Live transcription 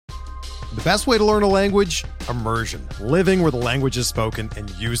The best way to learn a language? Immersion. Living where the language is spoken and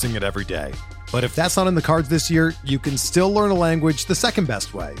using it every day. But if that's not in the cards this year, you can still learn a language the second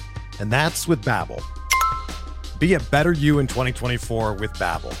best way, and that's with Babbel. Be a better you in 2024 with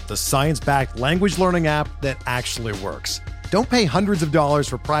Babbel, the science-backed language learning app that actually works. Don't pay hundreds of dollars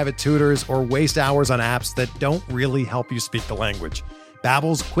for private tutors or waste hours on apps that don't really help you speak the language.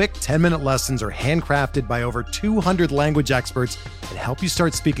 Babbel's quick 10-minute lessons are handcrafted by over 200 language experts and help you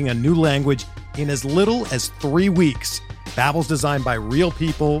start speaking a new language in as little as 3 weeks. Babbel's designed by real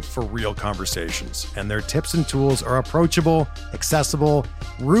people for real conversations, and their tips and tools are approachable, accessible,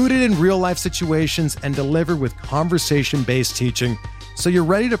 rooted in real-life situations, and delivered with conversation-based teaching, so you're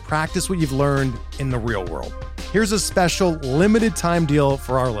ready to practice what you've learned in the real world. Here's a special limited-time deal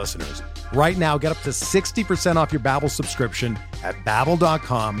for our listeners. Right now, get up to 60% off your Babbel subscription at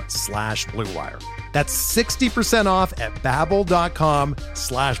babbel.com/Blue Wire. That's 60% off at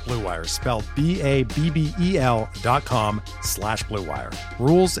babbel.com/Blue Wire, spelled BABBEL.com/Blue Wire.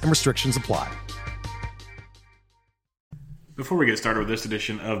 Rules and restrictions apply. Before we get started with this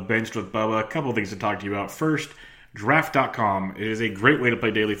edition of Benched with Bubba, a couple of things to talk to you about. First, Draft.com. It is a great way to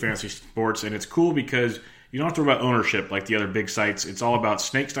play daily fantasy sports, and it's cool because you don't have to worry about ownership like the other big sites. It's all about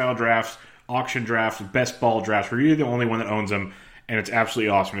snake-style drafts, auction drafts, best ball drafts, where you're the only one that owns them, and it's absolutely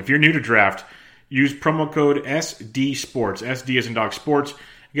awesome. If you're new to draft, use promo code SDSports, SD as in dog sports, and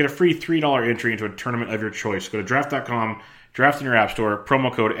get a free $3 entry into a tournament of your choice. Go to Draft.com, draft in your app store,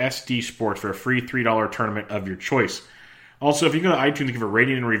 promo code SDSports for a free $3 tournament of your choice. Also, if you go to iTunes and give a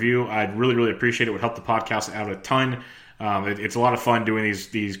rating and review, I'd really, really appreciate it. It would help the podcast out a ton. It's a lot of fun doing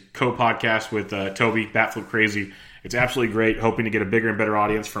these co-podcasts with Toby, Batflip Crazy. It's absolutely great. Hoping to get a bigger and better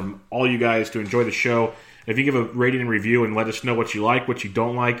audience from all you guys to enjoy the show. If you give a rating and review and let us know what you like, what you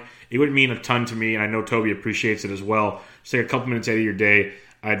don't like, it would mean a ton to me, and I know Toby appreciates it as well. Just take a couple minutes out of your day.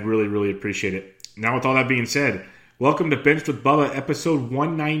 I'd really, really appreciate it. Now, with all that being said, welcome to Benched with Bubba, episode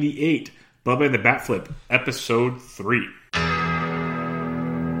 198. Bubba and the Batflip, episode 3.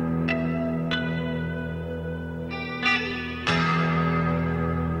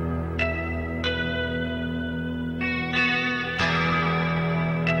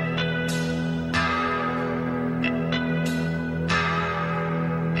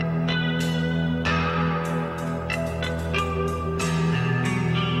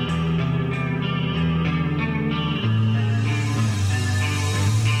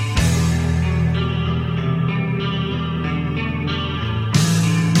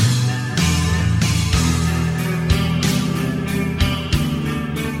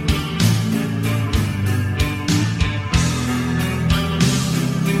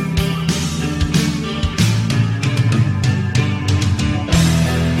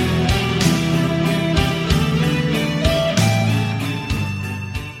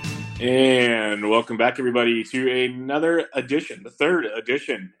 Welcome back, everybody, to another edition, the third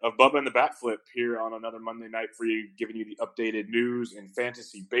edition of Bubba and the Batflip here on another Monday night for you, giving you the updated news in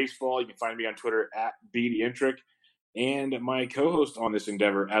fantasy baseball. You can find me on Twitter at BDintric, and my co-host on this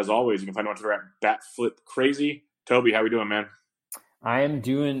endeavor, as always, you can find me on Twitter at Batflip Crazy. Toby, how we doing, man? I'm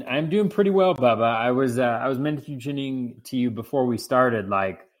doing pretty well, Bubba. I was mentioning to you before we started,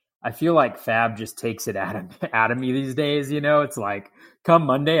 like, I feel like Fab just takes it out of me these days. You know, it's like come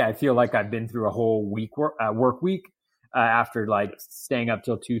Monday, I feel like I've been through a whole work week after like staying up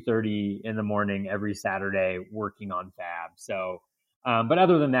till 2:30 in the morning every Saturday working on Fab. So, but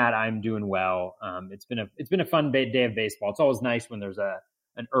other than that, I'm doing well. It's been a fun day of baseball. It's always nice when there's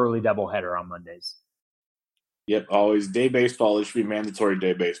an early doubleheader on Mondays. Yep, always day baseball. It should be mandatory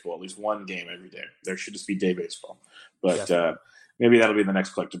day baseball. At least one game every day. There should just be day baseball. But yes. Maybe that'll be the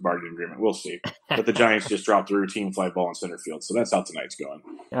next collective bargaining agreement. We'll see. But the Giants just dropped a routine fly ball in center field, so that's how tonight's going.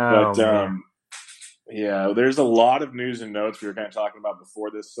 Yeah, there's a lot of news and notes we were kind of talking about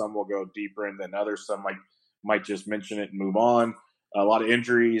before this. Some will go deeper in than others. Some might just mention it and move on. A lot of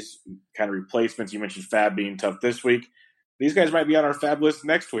injuries, kind of replacements. You mentioned Fab being tough this week. These guys might be on our Fab list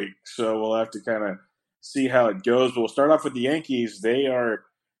next week, so we'll have to kind of see how it goes. But we'll start off with the Yankees. They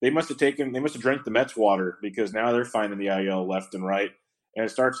must have drank the Mets water because now they're finding the IL left and right. And it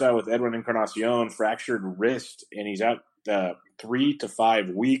starts out with Edwin Encarnacion, fractured wrist, and he's out 3 to 5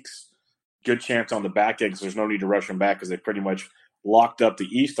 weeks. Good chance on the back end because there's no need to rush him back because they pretty much locked up the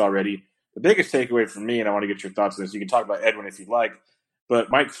East already. The biggest takeaway for me, and I want to get your thoughts on this, you can talk about Edwin if you'd like, but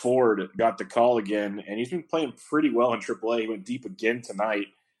Mike Ford got the call again, and he's been playing pretty well in AAA. He went deep again tonight.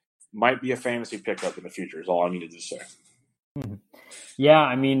 Might be a fantasy pickup in the future is all I needed to say. Yeah,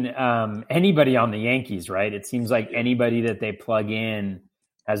 I mean, anybody on the Yankees, right? It seems like anybody that they plug in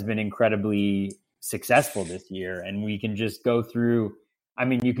has been incredibly successful this year. And we can just go through. I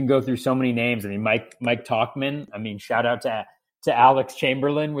mean, you can go through so many names. I mean, Mike Tauchman. I mean, shout out to Alex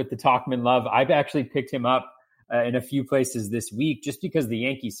Chamberlain with the Tauchman love. I've actually picked him up in a few places this week just because the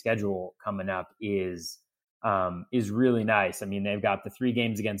Yankees schedule coming up is really nice. I mean, they've got the 3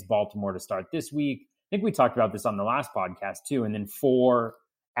 games against Baltimore to start this week. I think we talked about this on the last podcast too. And then 4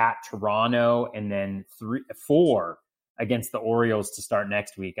 at Toronto, and then 4 against the Orioles to start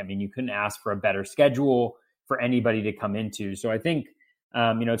next week. I mean, you couldn't ask for a better schedule for anybody to come into. So I think,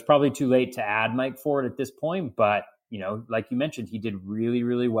 it's probably too late to add Mike Ford at this point, but like you mentioned, he did really,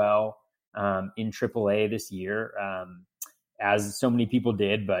 really well in AAA this year, as so many people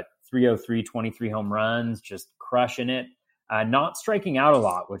did, but 303, 23 home runs, just crushing it. Not striking out a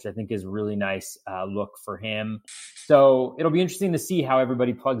lot, which I think is a really nice look for him. So it'll be interesting to see how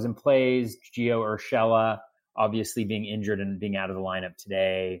everybody plugs and plays. Gio Urshela obviously being injured and being out of the lineup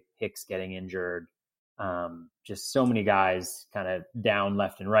today. Hicks getting injured. Just so many guys kind of down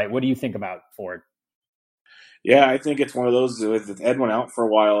left and right. What do you think about Ford? Yeah, I think it's one of those with Edwin out for a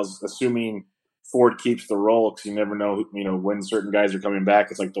while, assuming Ford keeps the role, because you never know, when certain guys are coming back.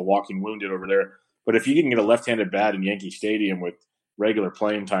 It's like the walking wounded over there. But if you can get a left-handed bat in Yankee Stadium with regular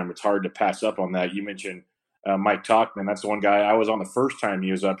playing time, it's hard to pass up on that. You mentioned Mike Tauchman. That's the one guy I was on the first time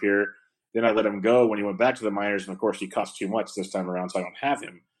he was up here. Then I let him go when he went back to the minors, and of course he cost too much this time around, so I don't have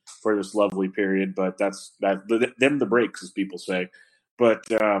him for this lovely period. But that's them the breaks, as people say. But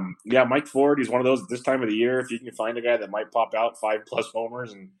Mike Ford, he's one of those at this time of the year. If you can find a guy that might pop out 5+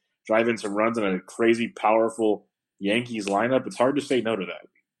 homers and drive in some runs in a crazy, powerful Yankees lineup, it's hard to say no to that.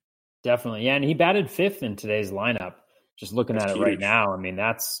 Definitely. Yeah, and he batted 5th in today's lineup. Just looking at it right now, I mean,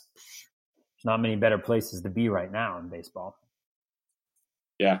 there's not many better places to be right now in baseball.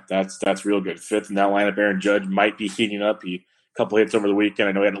 Yeah, that's real good. 5th in that lineup. Aaron Judge might be heating up. He a couple hits over the weekend.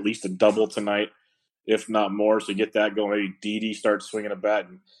 I know he had at least a double tonight, if not more. So get that going. Maybe Didi starts swinging a bat,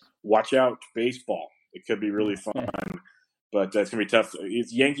 and watch out, baseball. It could be really fun, but it's going to be tough.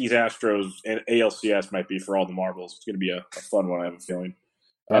 It's Yankees, Astros, and ALCS might be for all the marbles. It's going to be a fun one, I have a feeling.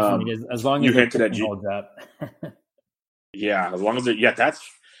 Definitely, as long as it holds up. Yeah, as long as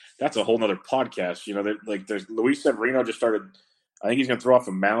that's a whole nother podcast. There's Luis Severino just started. I think he's going to throw off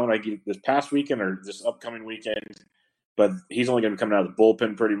a mound this past weekend or this upcoming weekend, but he's only going to be coming out of the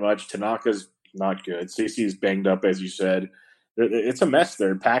bullpen pretty much. Tanaka's not good. CeCe's banged up, as you said. It's a mess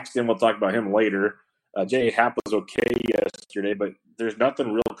there. Paxton, we'll talk about him later. J.A. Happ was okay yesterday, but there's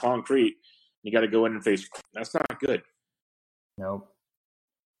nothing real concrete. You got to go in and face. That's not good. Nope.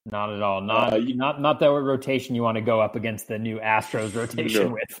 Not at all. Not that rotation you want to go up against the new Astros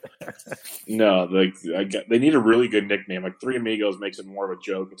rotation with. No, they need a really good nickname. Like Three Amigos makes it more of a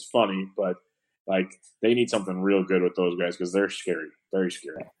joke. It's funny, but they need something real good with those guys because they're scary, very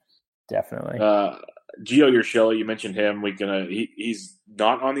scary. Definitely. Gio Urshela, you mentioned him. He's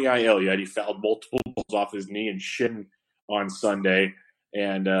not on the IL yet. He fouled multiple balls off his knee and shin on Sunday,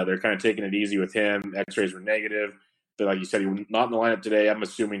 and they're kind of taking it easy with him. X-rays were negative. But like you said, he was not in the lineup today. I'm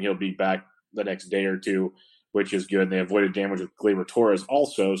assuming he'll be back the next day or two, which is good. They avoided damage with Gleyber Torres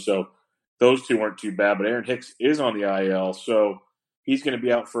also, so those two weren't too bad. But Aaron Hicks is on the IL, so he's going to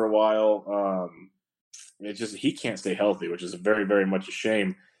be out for a while. It's just he can't stay healthy, which is very, very much a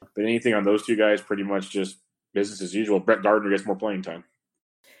shame. But anything on those two guys, pretty much just business as usual. Brett Gardner gets more playing time.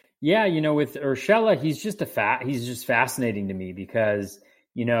 Yeah, with Urshela, he's just fascinating to me because –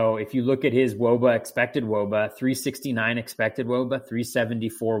 if you look at his WOBA, expected WOBA, 369 expected WOBA,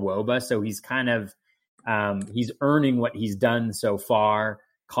 374 WOBA. So he's kind of, he's earning what he's done so far.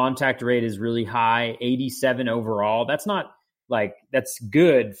 Contact rate is really high, 87 overall. That's not that's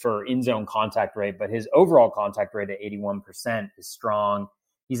good for in-zone contact rate, but his overall contact rate at 81% is strong.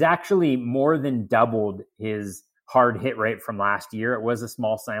 He's actually more than doubled his hard hit rate from last year. It was a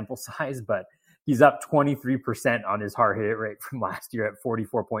small sample size, but he's up 23% on his hard hit rate from last year at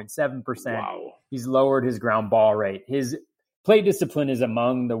 44.7%. Wow. He's lowered his ground ball rate. His plate discipline is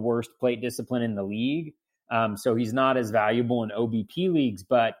among the worst plate discipline in the league. So he's not as valuable in OBP leagues,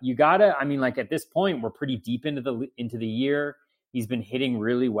 but you gotta, at this point, we're pretty deep into the year. He's been hitting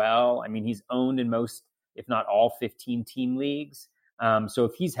really well. He's owned in most, if not all 15 team leagues. So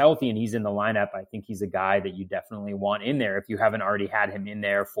if he's healthy and he's in the lineup, I think he's a guy that you definitely want in there if you haven't already had him in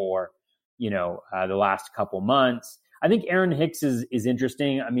there for the last couple months. I think Aaron Hicks is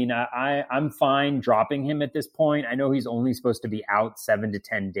interesting. I'm fine dropping him at this point. I know he's only supposed to be out 7 to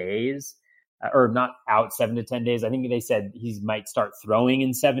 10 days, or not out 7 to 10 days. I think they said he might start throwing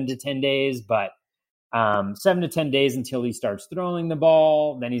in 7 to 10 days, but 7 to 10 days until he starts throwing the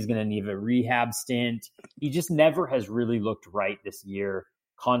ball. Then he's going to need a rehab stint. He just never has really looked right this year.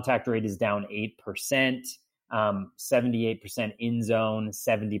 Contact rate is down 8%. 78% in zone,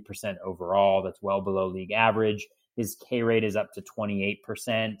 70% overall. That's well below league average. His K rate is up to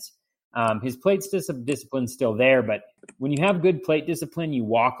 28%. His plate discipline's still there, but when you have good plate discipline, you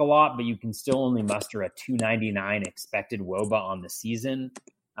walk a lot, but you can still only muster a 299 expected WOBA on the season.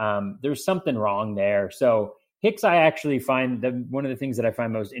 There's something wrong there. So Hicks, I actually find that one of the things that I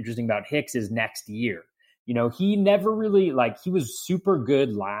find most interesting about Hicks is next year. He never really, he was super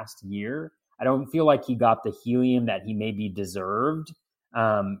good last year. I don't feel like he got the helium that he maybe deserved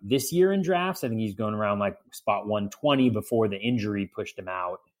this year in drafts. I think he's going around spot 120 before the injury pushed him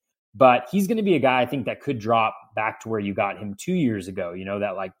out. But he's going to be a guy, I think, that could drop back to where you got him 2 years ago,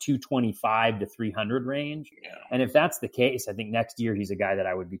 that 225 to 300 range. Yeah. And if that's the case, I think next year he's a guy that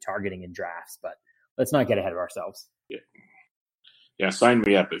I would be targeting in drafts. But let's not get ahead of ourselves. Yeah, sign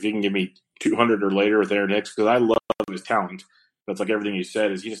me up. If you can give me 200 or later with Aaron Hicks, because I love his talent. But it's like everything you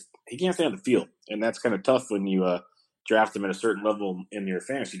said is he can't stay on the field. And that's kind of tough when you draft him at a certain level in your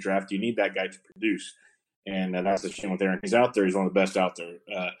fantasy draft. You need that guy to produce. And that's the shame with Aaron. He's out there. He's one of the best out there.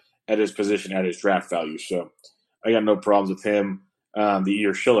 At his position, at his draft value. So I got no problems with him. The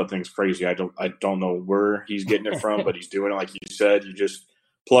Urshela thing's crazy. I don't know where he's getting it from, but he's doing it like you said. You just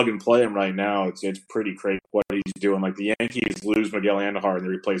plug and play him right now. It's pretty crazy what he's doing. Like the Yankees lose Miguel Andujar and they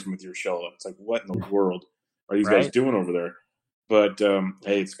replace him with Urshela. It's like, what in the world are these guys doing over there? But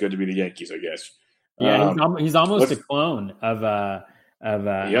hey, it's good to be the Yankees, I guess. Yeah, he's almost a clone of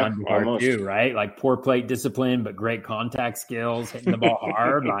Andujar too, right? Like poor plate discipline, but great contact skills, hitting the ball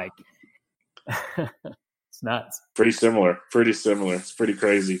hard. It's nuts. Pretty similar. It's pretty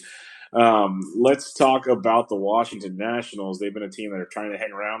crazy. Let's talk about the Washington Nationals. They've been a team that are trying to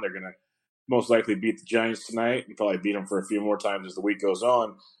hang around. They're going to most likely beat the Giants tonight and probably beat them for a few more times as the week goes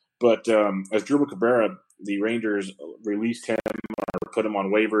on. But Asdrubal Cabrera, the Rangers released him or put him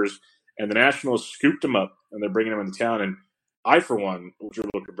on waivers, and the Nationals scooped him up, and they're bringing him into town. And I, for one,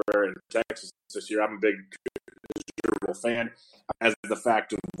 Asdrubal Cabrera in Texas this year, I'm a big Asdrubal fan, as the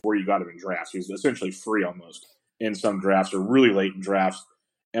fact of where you got him in drafts. He's essentially free almost in some drafts or really late in drafts.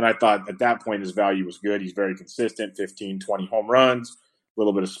 And I thought at that point his value was good. He's very consistent, 15, 20 home runs, a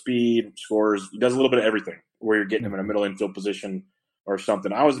little bit of speed, scores. He does a little bit of everything where you're getting him in a middle infield position or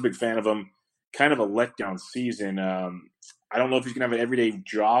something. I was a big fan of him. Kind of a letdown season. I don't know if he's going to have an everyday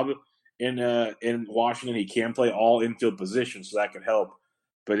job in Washington. He can play all infield positions, so that could help.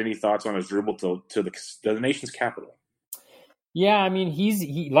 But any thoughts on his dribble to the nation's capital? Yeah, I mean,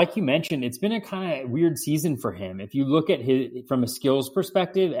 he like you mentioned, it's been a kind of weird season for him. If you look at his from a skills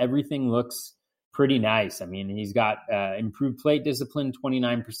perspective, everything looks pretty nice. I mean, he's got improved plate discipline,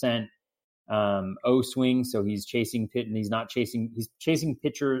 29% O swing, so he's chasing pit and he's chasing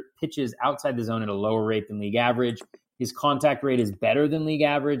pitches outside the zone at a lower rate than league average. His contact rate is better than league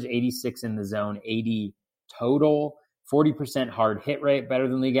average, 86 in the zone, 80 total. 40% hard hit rate, better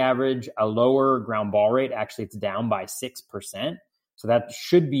than league average. A lower ground ball rate, actually it's down by 6%. So that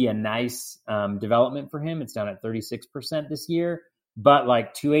should be a nice development for him. It's down at 36% this year. But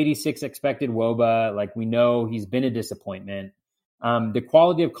 286 expected WOBA, we know he's been a disappointment. The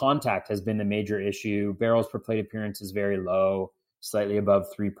quality of contact has been the major issue. Barrels per plate appearance is very low, slightly above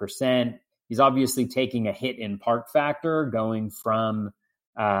 3%. He's obviously taking a hit in park factor going from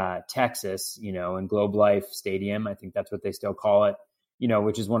Texas, in Globe Life Stadium. I think that's what they still call it,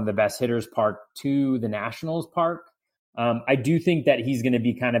 which is one of the best hitters park to the Nationals park. I do think that he's going to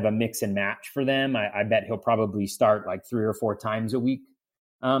be kind of a mix and match for them. I bet he'll probably start 3 or 4 times a week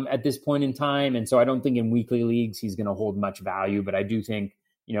at this point in time. And so I don't think in weekly leagues he's going to hold much value, but I do think,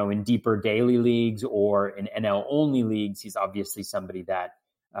 in deeper daily leagues or in NL only leagues, he's obviously somebody that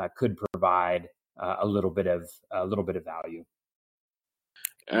could provide a little bit of value.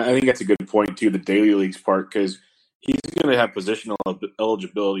 I think that's a good point, too, the daily leagues part, because he's going to have positional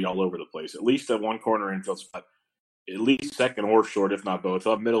eligibility all over the place, at least at one corner infield spot, at least second or short, if not both.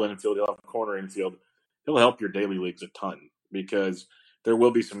 He'll have middle infield, he'll have corner infield. He'll help your daily leagues a ton because there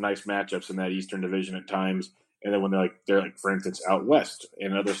will be some nice matchups in that Eastern Division at times, and then when they're for instance, out west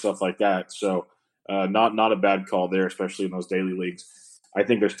and other stuff like that. So not a bad call there, especially in those daily leagues. I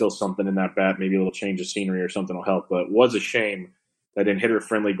think there's still something in that bat, maybe a little change of scenery or something will help, but it was a shame that in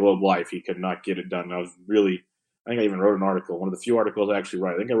hitter-friendly Globe Life, he could not get it done. I think I even wrote an article, one of the few articles I actually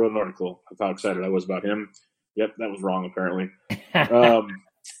write. I think I wrote an article of how excited I was about him. Yep, that was wrong, apparently. I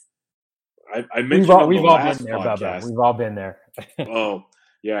mentioned we've all been there, Bubba. We've all been there. Oh,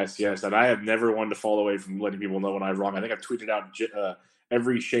 yes. And I have never wanted to fall away from letting people know when I'm wrong. I think I've tweeted out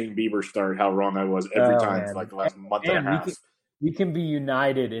every Shane Bieber start how wrong I was every time for the last month and a half. We can be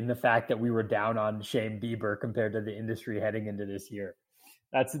united in the fact that we were down on Shane Bieber compared to the industry heading into this year.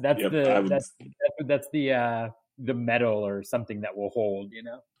 That's Yep, that's the medal or something that we'll hold,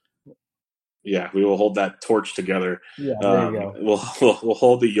 yeah, we will hold that torch together. Yeah, there you go. We'll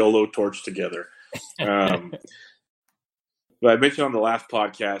hold the YOLO torch together. But I mentioned on the last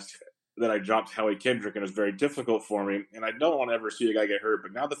podcast that I dropped Howie Kendrick, and it was very difficult for me. And I don't want to ever see a guy get hurt.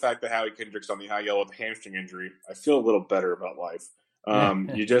 But now the fact that Howie Kendrick's on the IL with a hamstring injury, I feel a little better about life.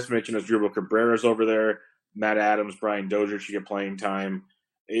 You just mentioned Asdrubal Cabrera's over there. Matt Adams, Brian Dozier should get playing time.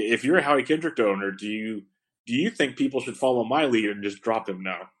 If you're a Howie Kendrick owner, do you think people should follow my lead and just drop him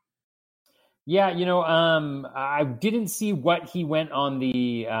now? Yeah, I didn't see what he went on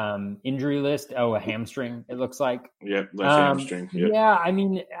the injury list. Oh, a hamstring, it looks like. Yeah, hamstring. Yeah, I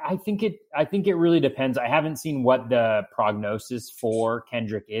mean, I think it really depends. I haven't seen what the prognosis for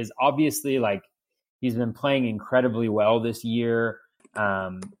Kendrick is. Obviously, like, he's been playing incredibly well this year.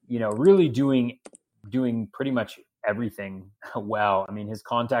 Really doing pretty much everything well. I mean, his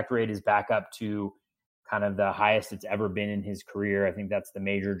contact rate is back up to kind of the highest it's ever been in his career. I think that's the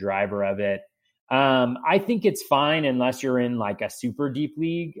major driver of it. I think it's fine unless you're in like a super deep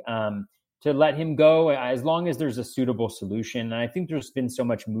league to let him go as long as there's a suitable solution. And I think there's been so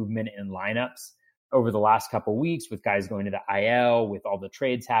much movement in lineups over the last couple of weeks with guys going to the IL, with all the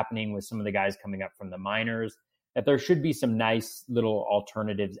trades happening, with some of the guys coming up from the minors, that there should be some nice little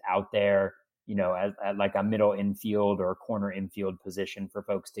alternatives out there, at like a middle infield or corner infield position for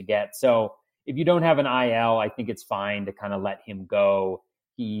folks to get. So if you don't have an IL, I think it's fine to kind of let him go.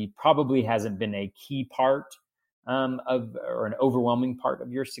 He probably hasn't been a key part or an overwhelming part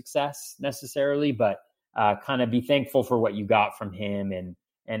of your success necessarily, but kind of be thankful for what you got from him.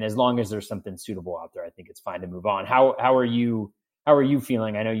 And as long as there's something suitable out there, I think it's fine to move on. How are you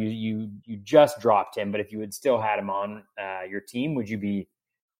feeling? I know you just dropped him, but if you had still had him on your team, would you be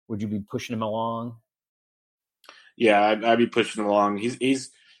pushing him along? Yeah, I'd be pushing him along. He's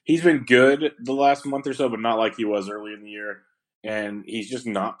been good the last month or so, but not like he was early in the year. And he's just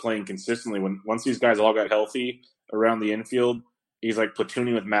not playing consistently. Once these guys all got healthy around the infield, he's like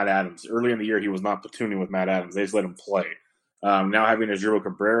platooning with Matt Adams. Early in the year, he was not platooning with Matt Adams. They just let him play. Now having Asdrubal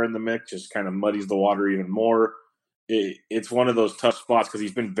Cabrera in the mix just kind of muddies the water even more. It's one of those tough spots because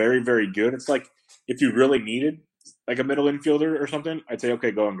he's been very, very good. It's like if you really needed like a middle infielder or something, I'd say, okay,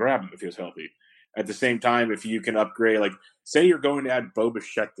 go and grab him if he was healthy. At the same time, if you can upgrade, like say you're going to add Bo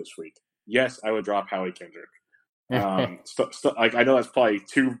Bichette this week, yes, I would drop Howie Kendrick. Like I know that's probably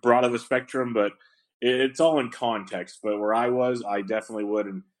too broad of a spectrum, but it's all in context. But where I was, I definitely would,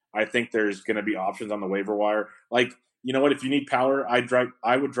 and I think there's going to be options on the waiver wire. Like, you know what? If you need power, I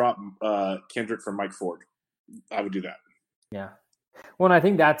would drop Kendrick for Mike Ford. I would do that. Yeah. Well, and I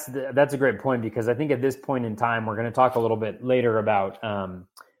think that's a great point because I think at this point in time, we're going to talk a little bit later about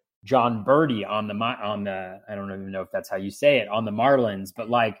John Birdie on the I don't even know if that's how you say it, on the Marlins, but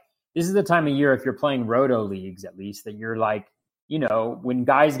like this is the time of year if you're playing roto leagues at least that you're like, when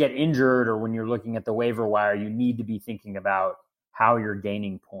guys get injured or when you're looking at the waiver wire, you need to be thinking about how you're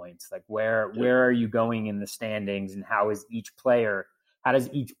gaining points. Like where are you going in the standings and how does each player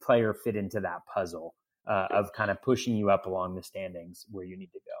fit into that puzzle of kind of pushing you up along the standings where you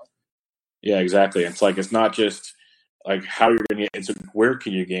need to go. Yeah, exactly. It's like, it's not just like how you're going to get, it's where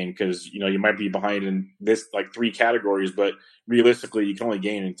can you gain? Because, you might be behind in this like 3 categories, but realistically you can only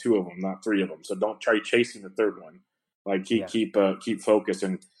gain in 2 of them, not 3 of them. So don't try chasing the 3rd one. Like keep focused,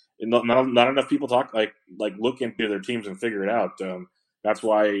 and not enough people talk like look into their teams and figure it out. That's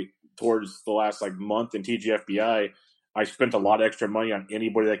why towards the last like month in TGFBI, I spent a lot of extra money on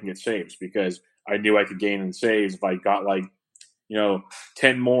anybody that can get saves because I knew I could gain in saves if I got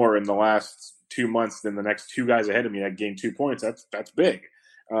 10 more in the last 2 months than the next 2 guys ahead of me that gained 2 points. That's big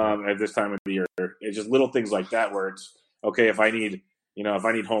at this time of the year. It's just little things like that where it's okay. If I need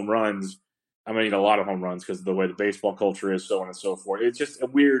home runs, I'm going to need a lot of home runs because of the way the baseball culture is, so on and so forth. It's just a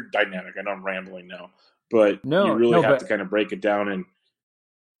weird dynamic. I know I'm rambling now, but you really have to kind of break it down and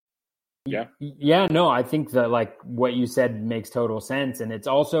Yeah, no, I think that like what you said makes total sense. And it's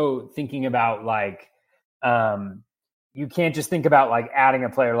also thinking about you can't just think about like adding a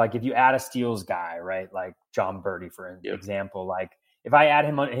player. Like if you add a steals guy, right? Like John Birdie, for example, like if I add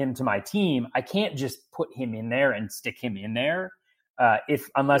him to my team, I can't just put him in there and stick him in there.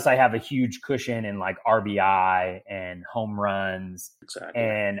 Unless I have a huge cushion in like RBI and home runs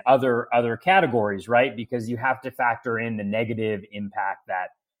and other categories, right? Because you have to factor in the negative impact that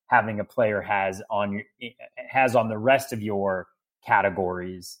having a player has on the rest of your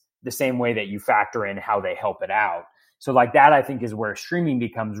categories, the same way that you factor in how they help it out. So like that, I think is where streaming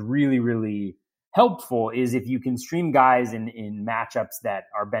becomes really, really helpful, is if you can stream guys in matchups that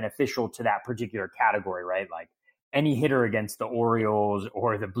are beneficial to that particular category, right? Like any hitter against the Orioles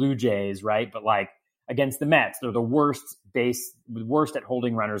or the Blue Jays, right? But like against the Mets, they're the worst at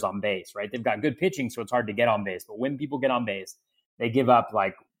holding runners on base, right? They've got good pitching, so it's hard to get on base. But when people get on base, they give up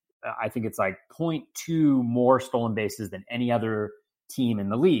like, I think it's like 0.2 more stolen bases than any other team in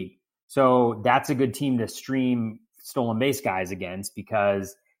the league. So that's a good team to stream stolen base guys against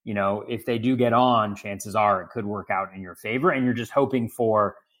because, you know, if they do get on, chances are it could work out in your favor. And you're just hoping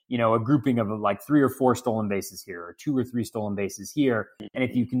for, you know, a grouping of like 3 or 4 stolen bases here or 2 or 3 stolen bases here. And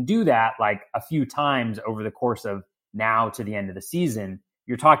if you can do that like a few times over the course of now to the end of the season,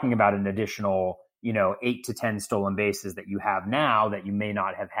 you're talking about an additional, you know, 8 to 10 stolen bases that you have now that you may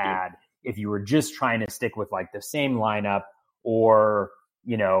not have had if you were just trying to stick with like the same lineup or,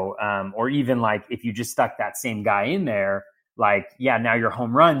 you know, or even like if you just stuck that same guy in there, like, yeah, now your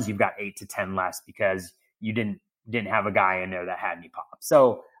home runs, you've got 8 to 10 less because you didn't have a guy in there that had any pop.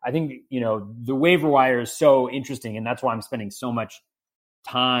 So I think, you know, the waiver wire is so interesting. And that's why I'm spending so much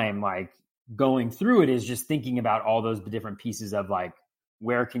time like going through it, is just thinking about all those different pieces of like,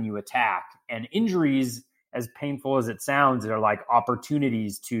 where can you attack? And injuries, as painful as it sounds, are like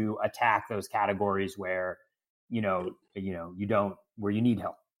opportunities to attack those categories where, you don't, where you need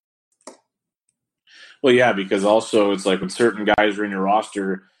help. Well, yeah, because also it's like when certain guys are in your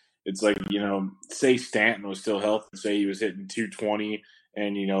roster, it's like, you know, say Stanton was still healthy, say he was hitting 220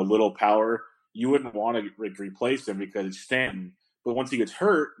 and, you know, little power, you wouldn't want to replace him because it's Stanton. But once he gets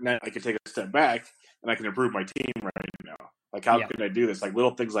hurt, now I can take a step back and I can improve my team right now. Like, how can I do this? Like,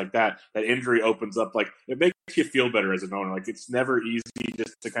 little things like that. That injury opens up. Like, it makes you feel better as an owner. Like, it's never easy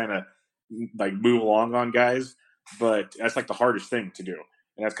just to kind of, like, move along on guys. But that's, like, the hardest thing to do.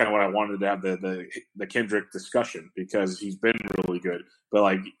 And that's kind of what I wanted to have the Kendrick discussion, because he's been really good. But,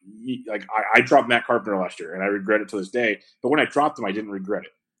 like I dropped Matt Carpenter last year, and I regret it to this day. But when I dropped him, I didn't regret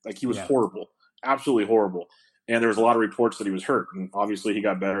it. Like, he was horrible. Absolutely horrible. And there was a lot of reports that he was hurt. And obviously he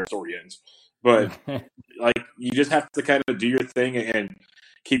got better as the story ends. But, like, you just have to kind of do your thing and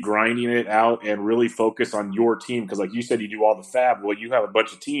keep grinding it out and really focus on your team. Because, like you said, you do all the fab. Well, you have a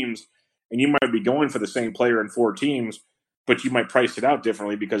bunch of teams, and you might be going for the same player in 4 teams, but you might price it out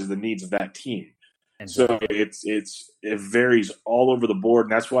differently because of the needs of that team. So it varies all over the board.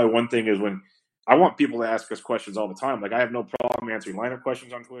 And that's why one thing is, when I want people to ask us questions all the time. Like, I have no problem answering lineup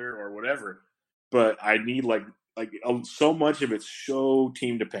questions on Twitter or whatever, but I need like so much of it's so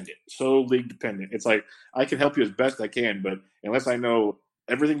team dependent, so league dependent. It's like, I can help you as best I can, but unless I know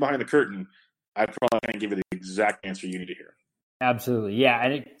everything behind the curtain, I probably can't give you the exact answer you need to hear. Absolutely. Yeah.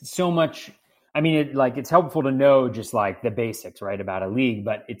 And it's so much, I mean, it's helpful to know just like the basics, right, about a league,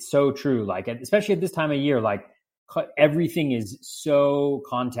 but it's so true. Like, especially at this time of year, like everything is so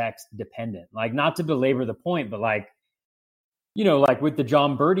context dependent. Like, not to belabor the point, but like, you know, like with the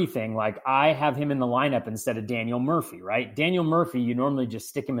John Birdie thing, like I have him in the lineup instead of Daniel Murphy, right? Daniel Murphy, you normally just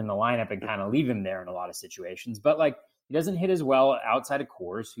stick him in the lineup and kind of leave him there in a lot of situations, but like he doesn't hit as well outside of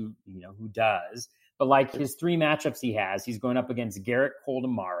Coors, who does. But like his 3 matchups he has, he's going up against Garrett Cole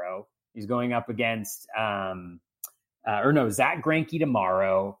tomorrow. He's going up against, Zach Greinke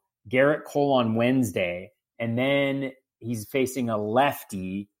tomorrow, Garrett Cole on Wednesday, and then he's facing a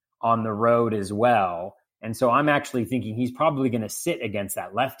lefty on the road as well. And so I'm actually thinking he's probably going to sit against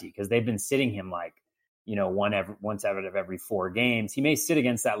that lefty, because they've been sitting him like, you know, once out of every 4 games. He may sit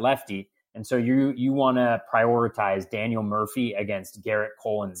against that lefty. And so you want to prioritize Daniel Murphy against Garrett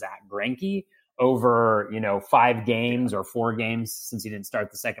Cole and Zach Greinke over, you know, 5 games or 4 games since he didn't start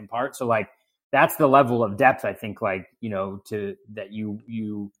the second part. So like, that's the level of depth, I think, like, you know, that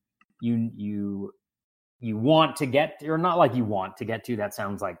you want to get, or not like you want to get to, that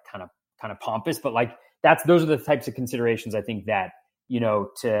sounds like kind of pompous, but like, those are the types of considerations I think that, you know,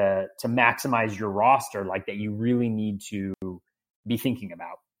 to maximize your roster, like that you really need to be thinking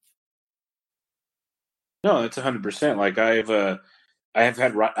about. No, that's 100%. Like, I've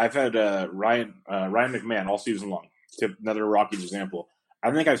had Ryan McMahon all season long. To another Rockies example,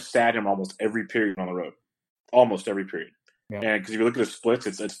 I think I've sat him almost every period on the road, almost every period. Yeah. And because if you look at the splits,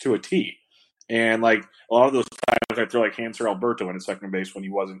 it's to a T. And like a lot of those times, I throw like Hanser Alberto in at second base when he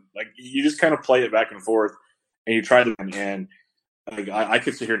wasn't. Like, you just kind of play it back and forth, and you try to. And like, I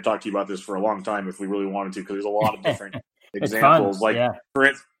could sit here and talk to you about this for a long time if we really wanted to, because there's a lot of different examples. Like,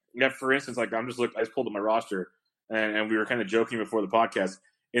 for instance, like I just pulled up my roster, and we were kind of joking before the podcast.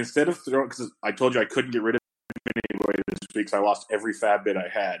 Instead of throwing, because I told you I couldn't get rid of him anyway this week, because I lost every fab bid I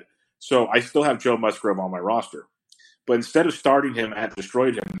had. So I still have Joe Musgrove on my roster, but instead of starting him, I had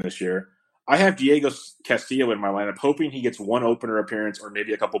destroyed him this year. I have Diego Castillo in my lineup, hoping he gets 1 opener appearance or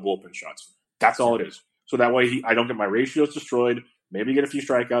maybe a couple bullpen shots. That's all it is. So that way I don't get my ratios destroyed, maybe get a few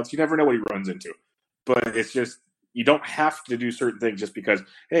strikeouts. You never know what he runs into. But it's just, you don't have to do certain things just because,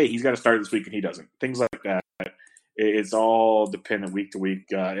 hey, he's got to start this week and he doesn't. Things like that. It's all dependent week to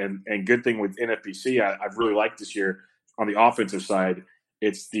week. And good thing with NFBC, I've really liked this year on the offensive side.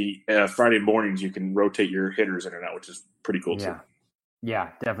 It's the Friday mornings you can rotate your hitters in and out, which is pretty cool too. Yeah,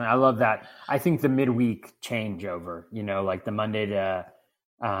 definitely. I love that. I think the midweek changeover, like the Monday to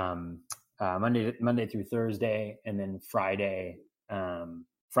Monday through Thursday, and then Friday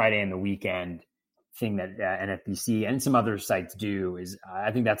and the weekend thing that NFBC and some other sites do is,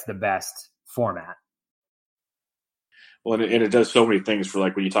 I think that's the best format. Well, and it does so many things for,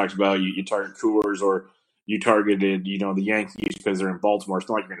 like, when you talked about you target Coors, or you targeted, the Yankees because they're in Baltimore. It's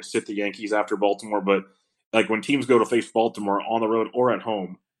not like you're going to sit the Yankees after Baltimore, but like when teams go to face Baltimore on the road or at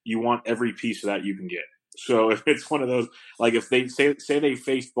home, you want every piece of that you can get. So if it's one of those, like if they say they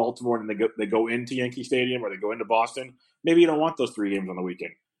face Baltimore and they go into Yankee Stadium or they go into Boston, maybe you don't want those 3 games on the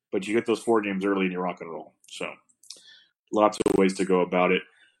weekend, but you get those 4 games early and you rock and roll. So lots of ways to go about it.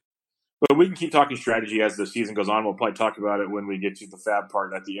 But we can keep talking strategy as the season goes on. We'll probably talk about it when we get to the fab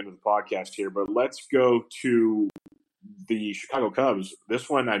part at the end of the podcast here. But let's go to the Chicago Cubs.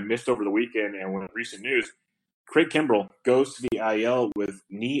 This one I missed over the weekend, and with recent news, Craig Kimbrell goes to the IL with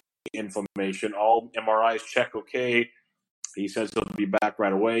knee inflammation. All MRIs check okay. He says he'll be back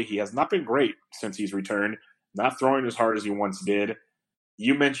right away. He has not been great since he's returned, not throwing as hard as he once did.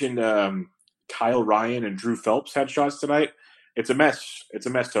 You mentioned Kyle Ryan and Drew Phelps had shots tonight. It's a mess. It's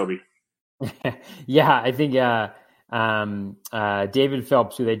a mess, Toby. Yeah, I think David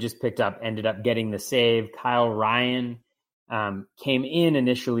Phelps, who they just picked up, ended up getting the save. Kyle Ryan came in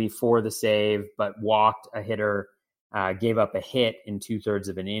initially for the save, but walked a hitter, gave up a hit in 2/3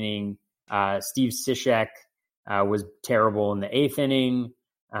 of an inning. Steve Cishek was terrible in the 8th inning.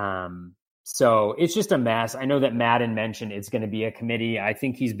 So it's just a mess. I know that Madden mentioned it's going to be a committee. I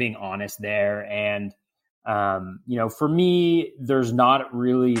think he's being honest there. And, for me, there's not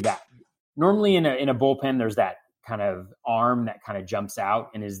really that. Normally in a bullpen, there's that kind of arm that kind of jumps out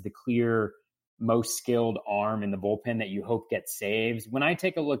and is the clear, most skilled arm in the bullpen that you hope gets saves. When I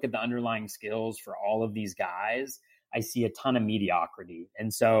take a look at the underlying skills for all of these guys, I see a ton of mediocrity.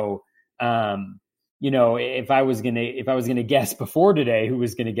 And so, if I was gonna guess before today who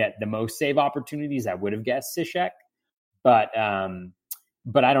was gonna get the most save opportunities, I would have guessed Cishek. But I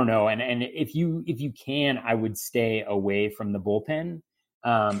don't know. And if you can, I would stay away from the bullpen.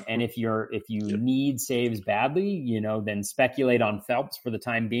 And if you need saves badly, then speculate on Phelps for the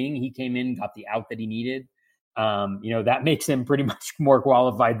time being. He came in, got the out that he needed. That makes him pretty much more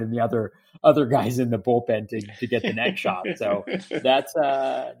qualified than the other guys in the bullpen to get the next shot. So that's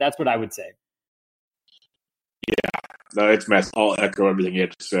what I would say. Yeah, no, it's mess. I'll echo everything you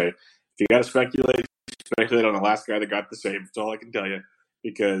had to say. If you got to speculate on the last guy that got the save. That's all I can tell you,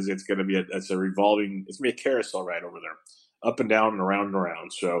 because it's going to be it's going to be a carousel ride over there. Up and down and around and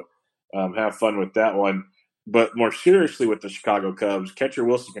around. So have fun with that one. But more seriously with the Chicago Cubs, catcher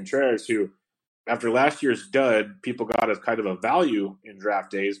Wilson Contreras, who after last year's dud, people got as kind of a value in draft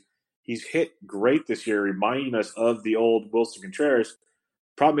days. He's hit great this year, reminding us of the old Wilson Contreras.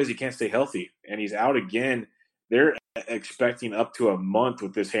 Problem is he can't stay healthy, and he's out again. They're expecting up to a month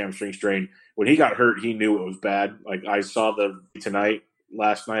with this hamstring strain. When he got hurt, he knew it was bad. Like, I saw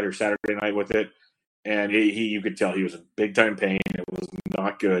last night or Saturday night with it. And you could tell he was in big time pain. It was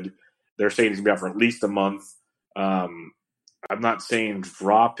not good. They're saying he's going to be out for at least a month. I'm not saying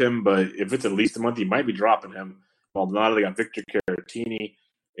drop him, but if it's at least a month, you might be dropping him. Maldonado, they got Victor Caratini.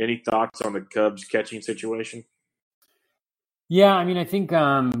 Any thoughts on the Cubs catching situation? Yeah, I mean, I think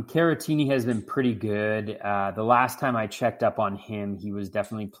Caratini has been pretty good. The last time I checked up on him, he was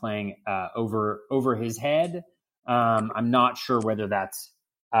definitely playing over his head. I'm not sure whether that's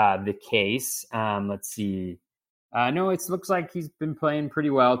the case. Let's see. No, it looks like he's been playing pretty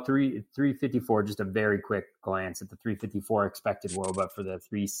well. 354, just a very quick glance at the 354 expected WOBA for the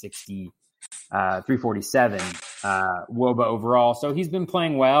 347 WOBA overall. So he's been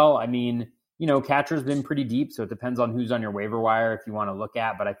playing well. I mean, catcher's been pretty deep, so it depends on who's on your waiver wire if you want to look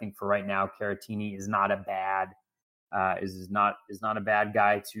at. But I think for right now, Caratini is not a bad a bad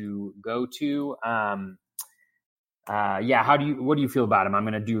guy to go to. What do you feel about him? I'm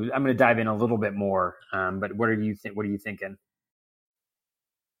going to dive in a little bit more. But what are you thinking?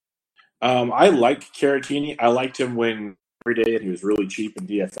 I like Caratini. I liked him when every day and he was really cheap in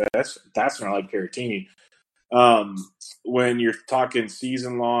DFS. That's when I like Caratini. When you're talking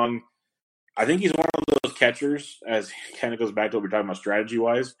season long, I think he's one of those catchers, as kind of goes back to what we're talking about strategy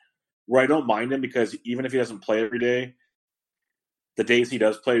wise, where I don't mind him because even if he doesn't play every day, the days he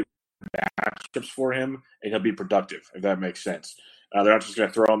does play, matchups for him, and he'll be productive, if that makes sense. They're not just going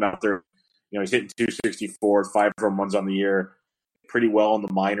to throw him out there He's hitting 264, 5 home runs on the year, pretty well in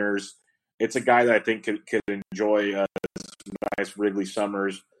the minors. It's a guy that I think could enjoy nice Wrigley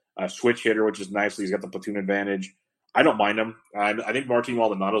summers. Switch hitter, which is nice. He's got the platoon advantage. I don't mind him. I think Martin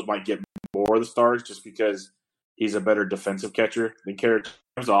Maldonado's might get more of the stars just because he's a better defensive catcher than Carrot. When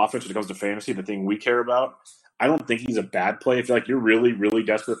it comes to offense, when it comes to fantasy, the thing we care about, I don't think he's a bad play. If you're really, really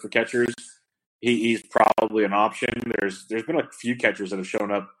desperate for catchers, he's probably an option. There's been a few catchers that have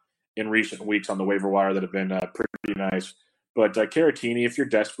shown up in recent weeks on the waiver wire that have been pretty nice. But Caratini, if you're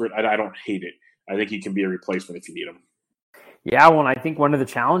desperate, I don't hate it. I think he can be a replacement if you need him. Yeah, well, I think one of the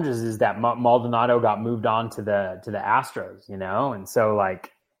challenges is that Maldonado got moved on to the Astros, and so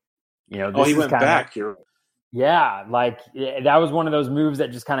this he went back. Yeah, that was one of those moves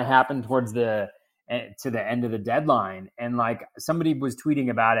that just kind of happened towards to the end of the deadline, and somebody was tweeting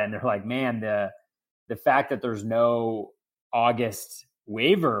about it, and they're like, "Man, the fact that there's no August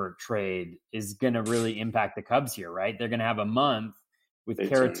waiver trade is going to really impact the Cubs here, right? They're going to have a month with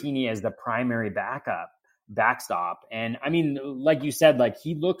Caratini as the primary backstop. And I mean, like you said,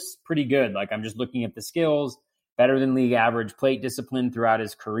 he looks pretty good. I'm just looking at the skills, better than league average plate discipline throughout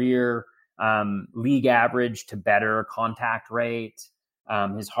his career, league average to better contact rate.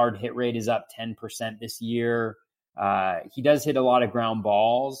 His hard hit rate is up 10% this year. He does hit a lot of ground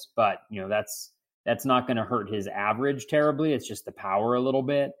balls, but that's not going to hurt his average terribly. It's just the power a little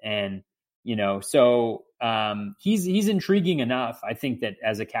bit. And, so he's intriguing enough. I think that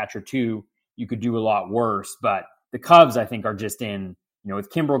as a catcher too, you could do a lot worse, but the Cubs, I think, are just in, with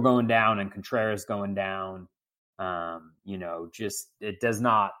Kimbrel going down and Contreras going down, it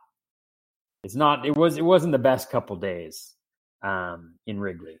wasn't the best couple days in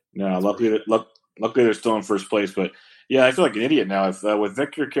Wrigley. No, luckily they're still in first place, but yeah, I feel like an idiot now. If with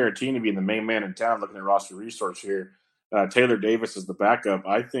Victor Caratini being the main man in town, looking at roster resource here, Taylor Davis is the backup.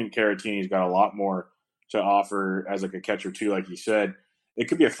 I think Caratini's got a lot more to offer as a catcher too, like you said. It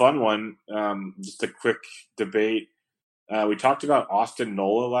could be a fun one. Just a quick debate. We talked about Austin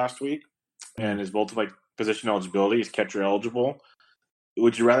Nola last week and his multi-position eligibility. He's catcher eligible.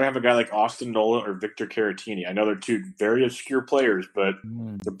 Would you rather have a guy like Austin Nola or Victor Caratini? I know they're two very obscure players, but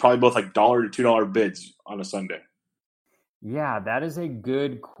they're probably both $1 to $2 bids on a Sunday. Yeah, that is a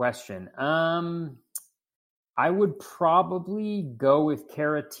good question. I would probably go with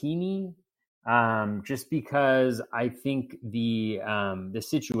Caratini, just because I think the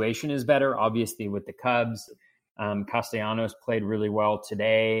situation is better. Obviously, with the Cubs, Castellanos played really well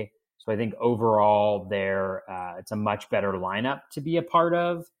today, so I think overall it's a much better lineup to be a part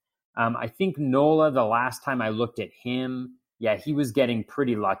of. I think Nola, the last time I looked at him, he was getting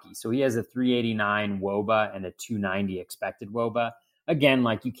pretty lucky. So he has a 389 WOBA and a 290 expected WOBA. Again,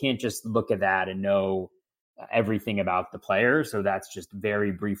 you can't just look at that and know everything about the player. So that's just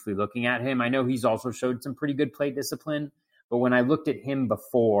very briefly looking at him. I know he's also showed some pretty good plate discipline, but when I looked at him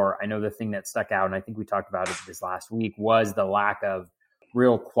before, I know the thing that stuck out, and I think we talked about it this last week, was the lack of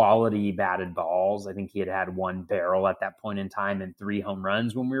real quality batted balls. I think he had one barrel at that point in time and 3 home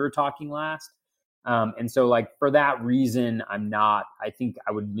runs when we were talking last. And so for that reason, I think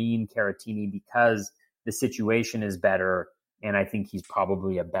I would lean Caratini because the situation is better. And I think he's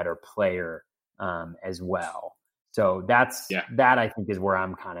probably a better player as well. So that I think is where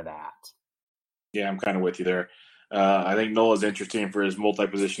I'm kind of at. Yeah, I'm kind of with you there. I think Nola's interesting for his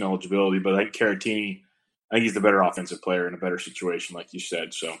multi-position eligibility, but I think Caratini, I think he's the better offensive player in a better situation, like you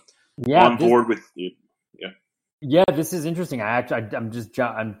said. So on board with you. Yeah, this is interesting. I'm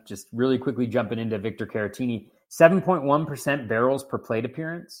just really quickly jumping into Victor Caratini. 7.1% barrels per plate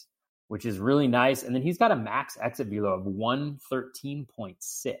appearance, which is really nice. And then he's got a max exit velo of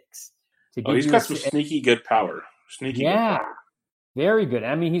 113.6. He's got some sneaky good power. Good power. Very good.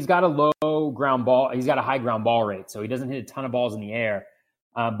 I mean, he's got a low ground ball. He's got a high ground ball rate, so he doesn't hit a ton of balls in the air.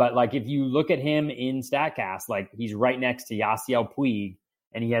 But if you look at him in StatCast, he's right next to Yasiel Puig,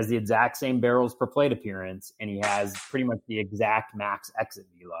 and he has the exact same barrels per plate appearance, and he has pretty much the exact max exit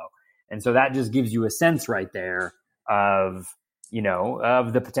velo. And so that just gives you a sense right there of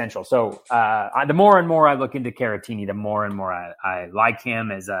the potential. So the more and more I look into Caratini, the more and more I like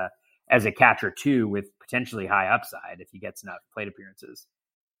him as a catcher too, with potentially high upside if he gets enough plate appearances.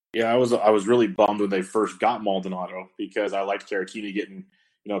 Yeah, I was really bummed when they first got Maldonado because I liked Caratini getting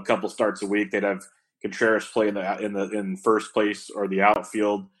a couple starts a week. They'd have Contreras play in first place or the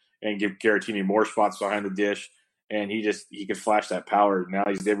outfield and give Caratini more spots behind the dish, and he could flash that power. Now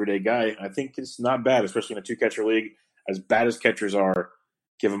he's the everyday guy. I think it's not bad, especially in a 2-catcher league. As bad as catchers are,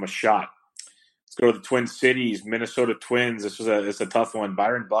 give him a shot. Let's go to the Twin Cities, Minnesota Twins. It's a tough one.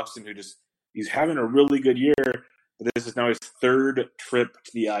 Byron Buxton, he's having a really good year, but this is now his 3rd trip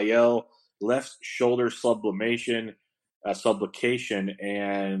to the IL. left shoulder subluxation,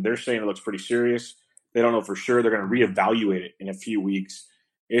 and they're saying it looks pretty serious. They don't know for sure. They're going to reevaluate it in a few weeks.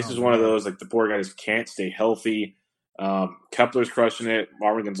 This is one of those, like, the poor guy just can't stay healthy. Kepler's crushing it.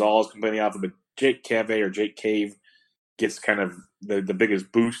 Marvin Gonzalez completely off of it. Jake Cave gets kind of the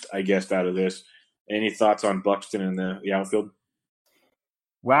biggest boost, I guess, out of this. Any thoughts on Buxton in the outfield?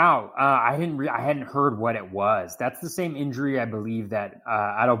 Wow, I hadn't heard what it was. That's the same injury I believe that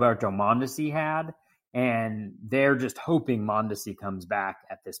Adalberto Mondesi had, and they're just hoping Mondesi comes back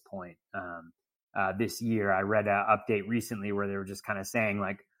at this point this year. I read an update recently where they were just kind of saying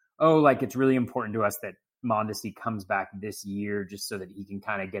like, oh, like it's really important to us that Mondesi comes back this year just so that he can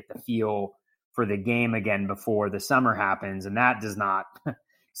kind of get the feel for the game again before the summer happens, and that does not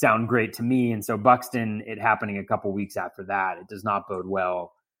sound great to me. And so Buxton, it happening a couple weeks after that, it does not bode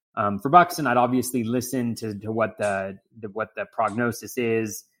well for Buxton. I'd obviously listen to what the prognosis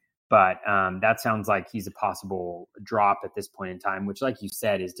is, but that sounds like he's a possible drop at this point in time, which, like you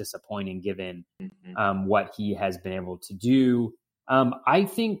said, is disappointing given what he has been able to do. I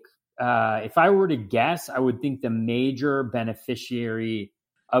think if I were to guess, I would think the major beneficiary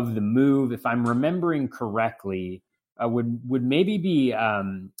of the move, if I'm remembering correctly, would maybe be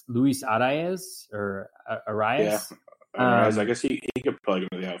Luis Arias or Arias. Yeah, I guess he could probably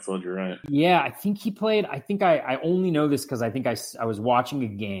go to the outfield. You're right. Yeah, I think he played. I think I only know this because I think I was watching a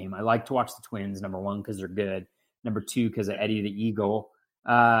game. I like to watch the Twins. Number one, because they're good. Number two, because of Eddie the Eagle.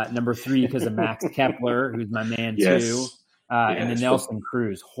 Number three, because of Max Kepler, who's my man too. And then Nelson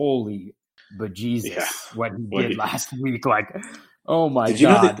Cruz. Holy bejesus, what he did last week. Like, oh my God. Did you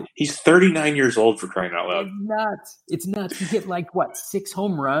know that he's 39 years old, for crying out loud? It's nuts. He hit like what, six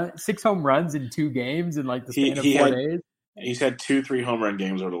home runs in 2 games in like the span of 4 days. He's had 2-3 home run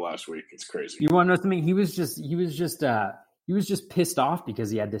games over the last week. It's crazy. You want to know something? He was just pissed off because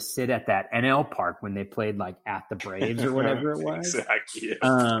he had to sit at that NL Park when they played like at the Braves or whatever it was. Exactly.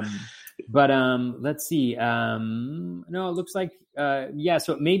 But let's see. No, it looks like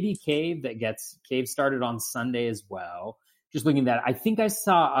so it may be Cave started on Sunday as well. Just looking at that, I think I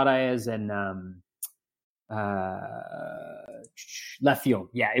saw Arias and left field.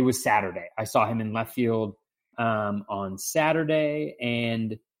 Yeah, it was Saturday. I saw him in left field on Saturday,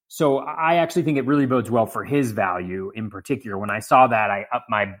 and so I actually think it really bodes well for his value in particular. When I saw that, I upped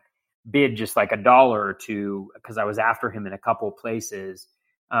my bid just like $1 or $2 because I was after him in a couple of places.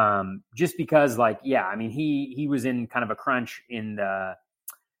 Just because, like, yeah, I mean, he was in kind of a crunch in the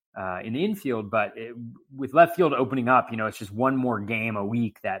infield, but with left field opening up, it's just one more game a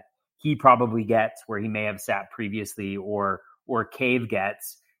week that he probably gets where he may have sat previously, or Cave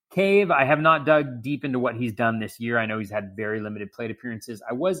gets. Cave, I have not dug deep into what he's done this year. I know he's had very limited plate appearances.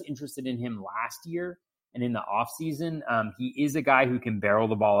 I was interested in him last year and in the offseason. He is a guy who can barrel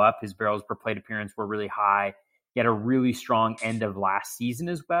the ball up. His barrels per plate appearance were really high. He had a really strong end of last season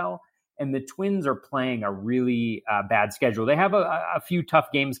as well. And the Twins are playing a really bad schedule. They have a few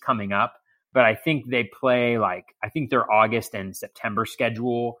tough games coming up, but I think they play I think their August and September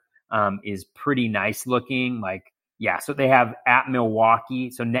schedule is pretty nice looking. So they have at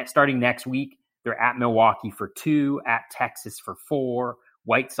Milwaukee. So starting next week, they're at Milwaukee for 2, at Texas for 4,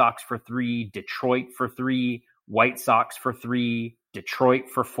 White Sox for 3, Detroit for 3, White Sox for 3, Detroit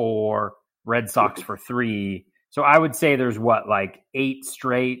for 4, Red Sox for 3. So I would say there's 8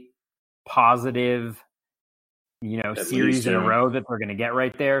 straight positive, series in a row that they're going to get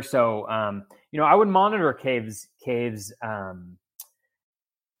right there. So, I would monitor Cave's his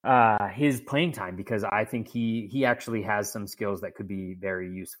playing time, because I think he actually has some skills that could be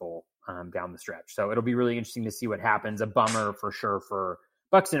very useful down the stretch. So it'll be really interesting to see what happens. A bummer for sure for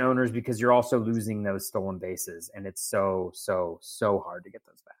Buxton owners, because you're also losing those stolen bases, and it's so hard to get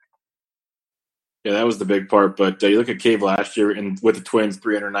those back. Yeah, that was the big part. But you look at Cave last year, and with the Twins,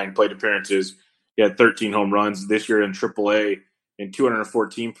 309 plate appearances. He had 13 home runs. This year in AAA, in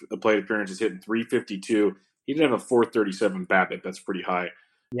 214 plate appearances, hitting 352. He did have a 437 BABIP. That's pretty high.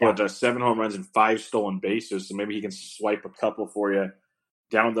 Yeah. But 7 home runs and 5 stolen bases. So maybe he can swipe a couple for you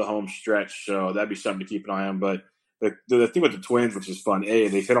down the home stretch. So that'd be something to keep an eye on. But the thing with the Twins, which is fun,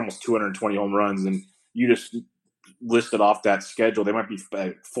 they've hit almost 220 home runs, and you just listed off that schedule. They might be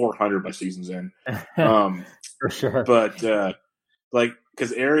 400 by season's end. For sure. But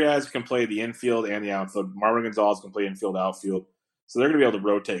because Arias can play the infield and the outfield. Marvin Gonzalez can play infield, outfield. So they're going to be able to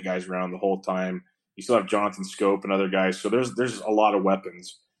rotate guys around the whole time. You still have Jonathan Scope and other guys. So there's a lot of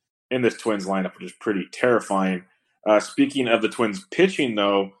weapons in this Twins lineup, which is pretty terrifying. Speaking of the Twins pitching,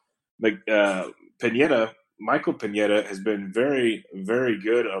 though, Michael Pineda has been very, very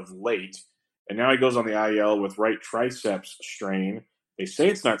good of late. And now he goes on the IL with right triceps strain. They say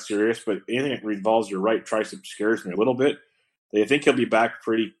it's not serious, but anything that revolves your right tricep scares me a little bit. They think he'll be back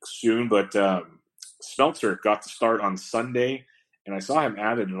pretty soon, but Smeltzer got to start on Sunday, and I saw him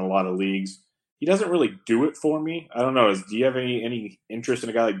added in a lot of leagues. He doesn't really do it for me. I don't know. Do you have any interest in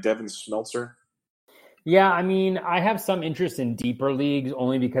a guy like Devin Smeltzer? Yeah, I mean, I have some interest in deeper leagues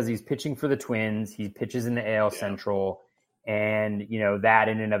only because he's pitching for the Twins. He pitches in the AL Central, and that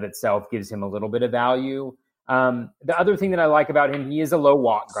in and of itself gives him a little bit of value. The other thing that I like about him, he is a low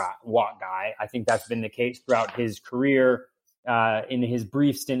walk guy. I think that's been the case throughout his career. In his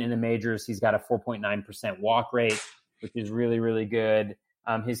brief stint in the majors, he's got a 4.9% walk rate, which is really, really good.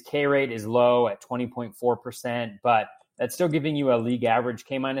 His K rate is low at 20.4%, but that's still giving you a league average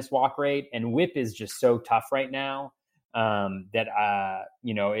K minus walk rate. And whip is just so tough right now that,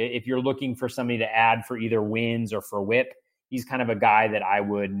 if you're looking for somebody to add for either wins or for whip, he's kind of a guy that I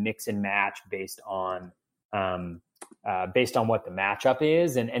would mix and match based on what the matchup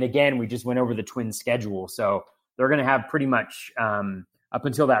is. And again, we just went over the Twins schedule. So they're going to have pretty much up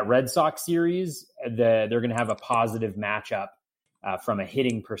until that Red Sox series, they're going to have a positive matchup from a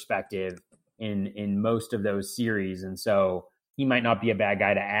hitting perspective in most of those series. And so he might not be a bad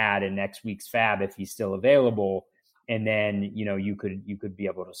guy to add in next week's Fab if he's still available. And then, you could be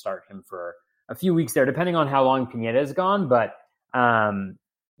able to start him for a few weeks there, depending on how long Pineda is gone. But,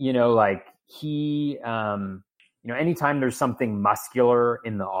 anytime there's something muscular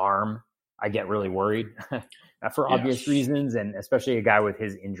in the arm, I get really worried for obvious reasons, and especially a guy with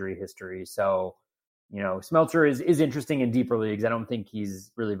his injury history. So, Smeltzer is interesting in deeper leagues. I don't think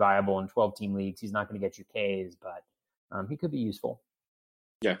he's really viable in 12-team leagues. He's not going to get you Ks, but he could be useful.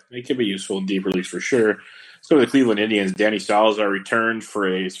 Yeah, he could be useful in deeper leagues for sure. Let's go to the Cleveland Indians. Danny Salazar returned for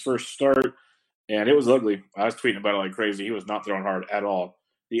his first start, and it was ugly. I was tweeting about it like crazy. He was not throwing hard at all.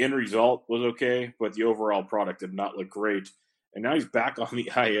 The end result was okay, but the overall product did not look great. And now he's back on the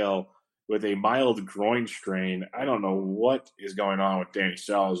IL with a mild groin strain. I don't know what is going on with Danny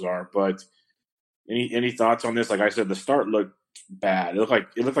Salazar, but any thoughts on this? Like I said, the start looked bad. It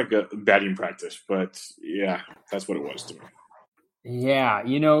looked like a batting practice, but yeah, that's what it was to me. Yeah,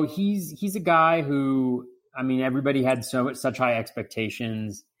 he's a guy who, I mean, everybody had such high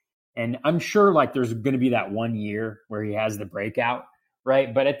expectations, and I'm sure like there's going to be that 1 year where he has the breakout,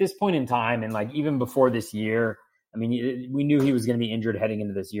 right? But at this point in time, and like even before this year, I mean, we knew he was going to be injured heading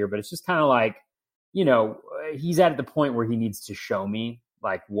into this year, but it's just kind of like, he's at the point where he needs to show me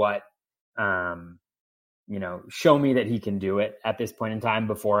like what, show me that he can do it at this point in time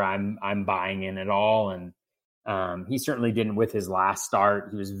before I'm buying in at all. And he certainly didn't with his last start.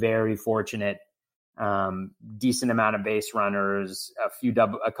 He was very fortunate, decent amount of base runners,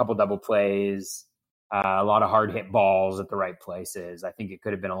 a couple double plays, a lot of hard hit balls at the right places. I think it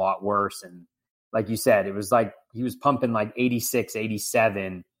could have been a lot worse. And like you said, it was like he was pumping like 86,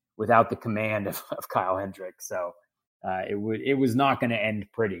 87 without the command of Kyle Hendricks. So it was not going to end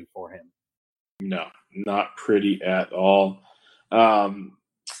pretty for him. No, not pretty at all.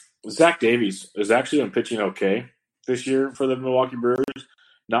 Zach Davies has actually been pitching okay this year for the Milwaukee Brewers.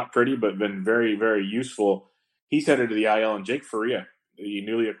 Not pretty, but been very, very useful. He's headed to the IL, and Jake Faria, the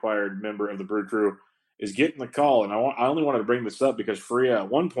newly acquired member of the Brew Crew, is getting the call. And I only wanted to bring this up because Faria, at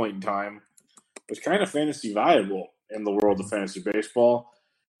one point in time, was kind of fantasy viable in the world of fantasy baseball.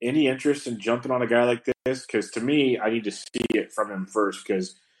 Any interest in jumping on a guy like this? Because to me, I need to see it from him first,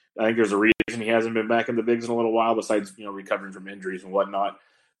 because I think there's a reason he hasn't been back in the bigs in a little while, besides recovering from injuries and whatnot.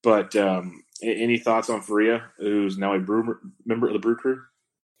 But any thoughts on Faria, who's now a member of the Brew Crew?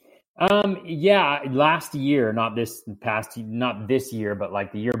 Yeah, last year, not this year, but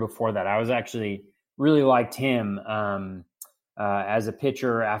like the year before that, I was actually really liked him as a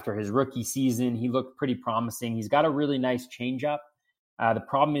pitcher after his rookie season. He looked pretty promising. He's got a really nice changeup. The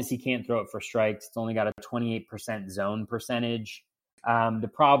problem is he can't throw it for strikes. It's only got a 28% zone percentage.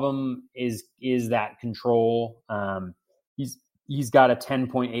 The problem is that control. He's got a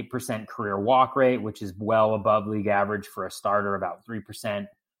 10.8% career walk rate, which is well above league average for a starter, about 3%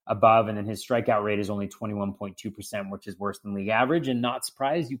 above. And then his strikeout rate is only 21.2%, which is worse than league average. And not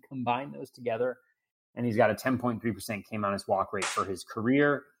surprised, you combine those together, and he's got a 10.3% K-minus walk rate for his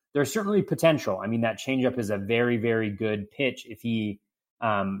career. There's certainly potential. I mean, that changeup is a very, very good pitch if he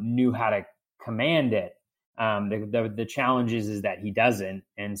knew how to command it. The challenge is that he doesn't.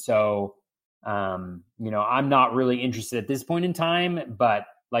 And so, I'm not really interested at this point in time, but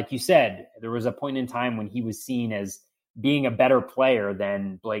like you said, there was a point in time when he was seen as being a better player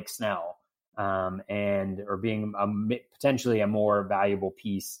than Blake Snell, or being potentially a more valuable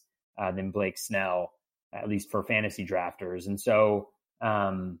piece than Blake Snell, at least for fantasy drafters. And so,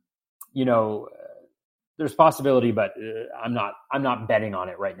 there's possibility, but I'm not betting on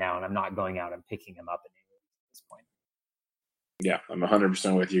it right now, and I'm not going out and picking him up at this point. Yeah, I'm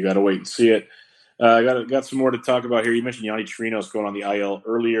 100% with you. Got to wait and see it. Got some more to talk about here. You mentioned Yonny Chirinos going on the IL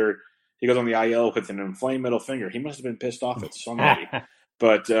earlier. He goes on the IL with an inflamed middle finger. He must have been pissed off at somebody.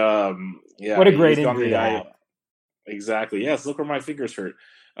 But yeah, what a great injury! Exactly. Yes, look where my fingers hurt.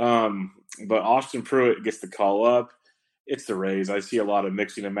 But Austin Pruitt gets the call up. It's the Rays. I see a lot of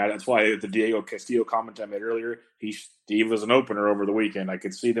mixing and matching. That's why the Diego Castillo comment I made earlier, he was an opener over the weekend. I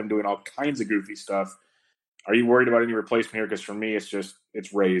could see them doing all kinds of goofy stuff. Are you worried about any replacement here? Because for me,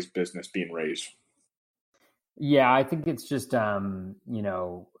 it's Rays business being Rays. Yeah, I think it's just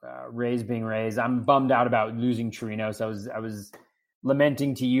Rays being Rays. I'm bummed out about losing Chirinos. I was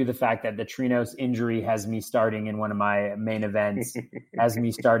lamenting to you the fact that the Chirinos injury has me starting in one of my main events, has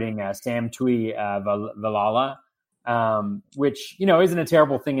me starting Sam Tuivailala, which isn't a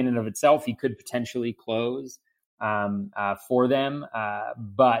terrible thing in and of itself. He could potentially close for them,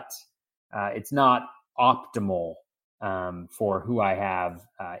 but it's not optimal for who I have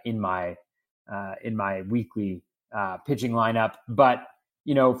in my weekly pitching lineup. But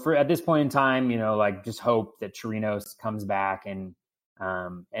for at this point in time, just hope that Chirinos comes back and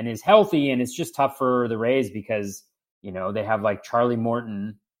is healthy. And it's just tough for the Rays because they have like Charlie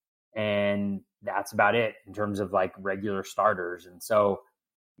Morton, and that's about it in terms of like regular starters. And so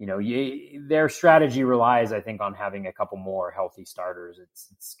their strategy relies, I think, on having a couple more healthy starters.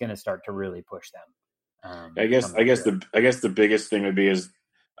 It's going to start to really push them. I guess the biggest thing would be is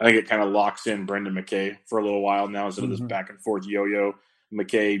I think it kind of locks in Brendan McKay for a little while now instead of this back and forth yo-yo.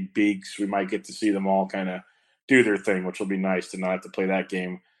 McKay, Beeks, we might get to see them all kind of do their thing, which will be nice to not have to play that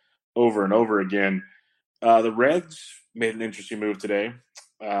game over and over again. The Reds made an interesting move today.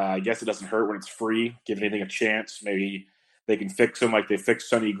 I guess it doesn't hurt when it's free. Give anything a chance. Maybe they can fix them like they fixed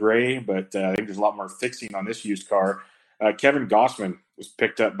Sonny Gray, but I think there's a lot more fixing on this used car. Kevin Gausman was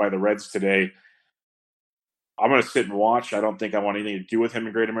picked up by the Reds today. I'm going to sit and watch. I don't think I want anything to do with him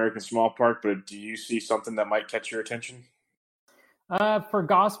in Great American Small Park, but do you see something that might catch your attention? For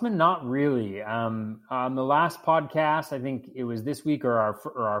Gausman, not really. On the last podcast, I think it was this week or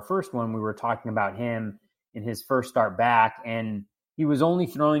our first one, we were talking about him in his first start back, and he was only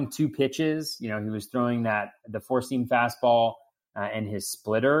throwing 2 pitches. He was throwing the 4-seam fastball and his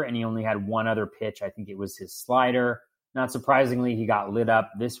splitter, and he only had one other pitch. I think it was his slider. Not surprisingly, he got lit up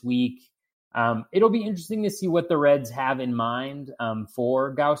this week. It'll be interesting to see what the Reds have in mind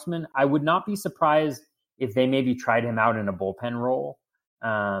for Gausman. I would not be surprised if they maybe tried him out in a bullpen role,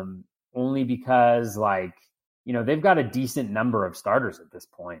 only because they've got a decent number of starters at this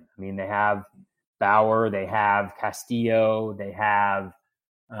point. I mean, they have Bauer, they have Castillo, they have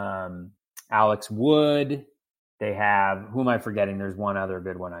Alex Wood, they have, who am I forgetting? There's one other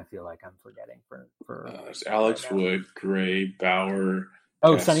good one I feel like I'm forgetting for there's Alex Wood, Gray, Bauer.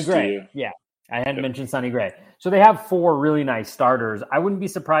 Oh, Sonny Gray. Yeah. I hadn't mentioned Sonny Gray. So they have 4 really nice starters. I wouldn't be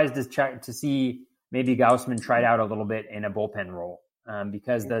surprised to see maybe Gausman tried out a little bit in a bullpen role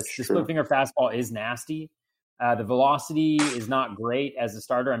because the split finger fastball is nasty. The velocity is not great as a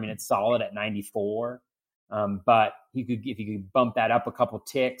starter. I mean, it's solid at 94, but if you could bump that up a couple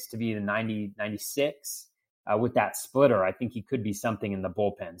ticks to be the 90, 96 with that splitter, I think he could be something in the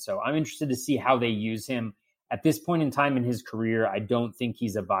bullpen. So I'm interested to see how they use him. At this point in time in his career, I don't think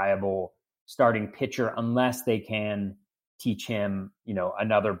he's a viable starting pitcher unless they can teach him,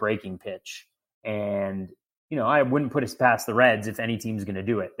 another breaking pitch. And, I wouldn't put it past the Reds if any team's going to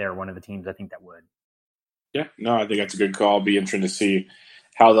do it. They're one of the teams I think that would. Yeah, no, I think that's a good call. Be interesting to see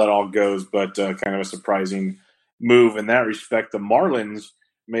how that all goes, but kind of a surprising move in that respect. The Marlins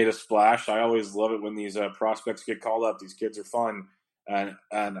made a splash. I always love it when these prospects get called up. These kids are fun. And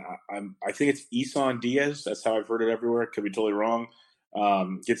I think it's Isan Diaz. That's how I've heard it everywhere. Could be totally wrong.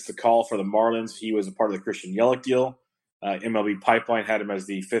 Gets the call for the Marlins. He was a part of the Christian Yelich deal. MLB Pipeline had him as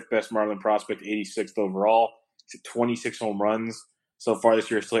the 5th best Marlin prospect, 86th overall. He's at 26 home runs so far this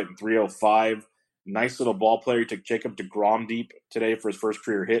year. Still hitting 305. Nice little ball player. He took Jacob deGrom deep today for his first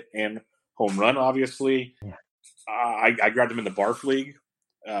career hit and home run, obviously. Yeah. I grabbed him in the Barf League.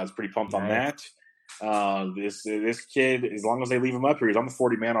 I was pretty pumped on that. This kid, as long as they leave him up here, he's on the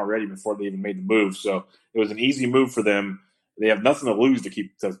 40-man already before they even made the move. So it was an easy move for them. They have nothing to lose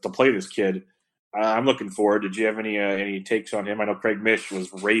to play this kid. I'm looking forward. Did you have any takes on him? I know Craig Mish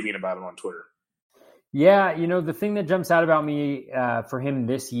was raving about him on Twitter. Yeah, the thing that jumps out about me for him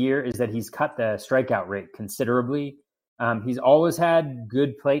this year is that he's cut the strikeout rate considerably. He's always had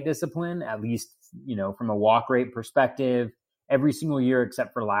good plate discipline, at least, from a walk rate perspective. Every single year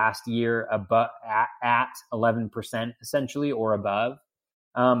except for last year, at 11% essentially or above.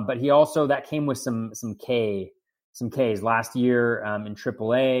 But he also, that came with some Ks. Last year in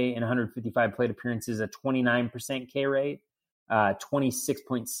AAA, in 155 plate appearances, a 29% K rate,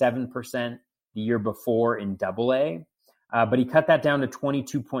 26.7% the year before in AA. But he cut that down to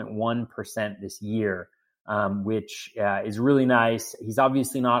 22.1% this year, which is really nice. He's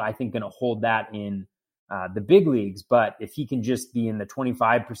obviously not, I think, going to hold that in the big leagues, but if he can just be in the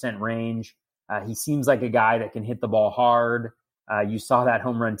 25% range, he seems like a guy that can hit the ball hard. You saw that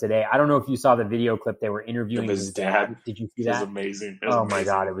home run today. I don't know if you saw the video clip. They were interviewing his dad. Did you see that? It was amazing. My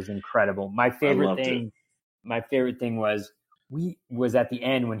God, it was incredible. My favorite thing was at the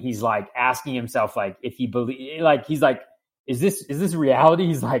end when he's like asking himself, like, if he he's like, is this reality?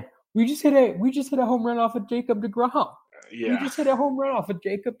 He's like, we just hit a home run off of Jacob deGrom. Yeah. We just hit a home run off of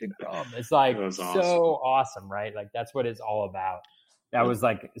Jacob deGrom. It's like so awesome, right? Like that's what it's all about. That was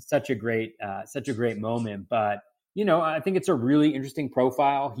like such a great moment. But I think it's a really interesting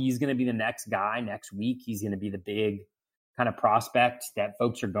profile. He's going to be the next guy next week. He's going to be the big kind of prospect that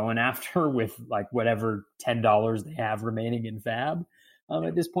folks are going after with like whatever $10 they have remaining in FAB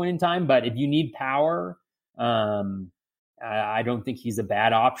at this point in time. But if you need power, I don't think he's a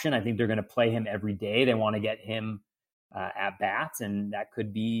bad option. I think they're going to play him every day. They want to get him at bats, and that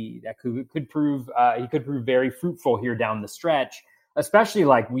could prove he could prove very fruitful here down the stretch. Especially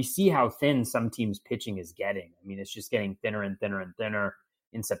like we see how thin some teams' pitching is getting. I mean, it's just getting thinner and thinner and thinner.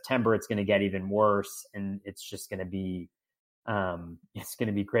 In September, it's going to get even worse, and it's just going to be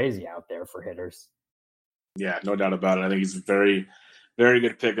crazy out there for hitters. Yeah, no doubt about it. I think he's a very, very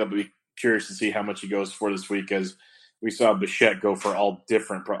good pickup. I'll be curious to see how much he goes for this week, as we saw Bichette go for all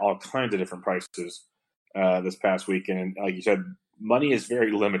kinds of different prices this past weekend. And like you said, money is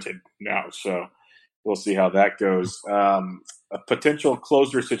very limited now, so we'll see how that goes. A potential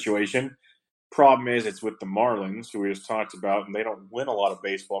closer situation. Problem is, it's with the Marlins, who we just talked about, and they don't win a lot of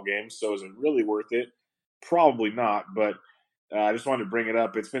baseball games. So is it really worth it? Probably not. But I just wanted to bring it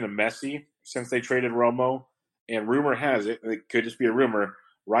up. It's been a messy since they traded Romo, and rumor has it could just be a rumor.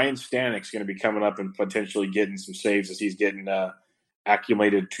 Ryan Stanek's going to be coming up and potentially getting some saves as he's getting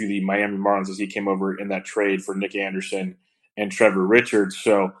acclimated to the Miami Marlins as he came over in that trade for Nick Anderson and Trevor Richards.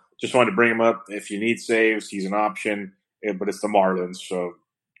 So just wanted to bring him up. If you need saves, he's an option, but it's the Marlins, so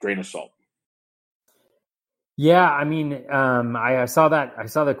grain of salt. Yeah, I mean, I saw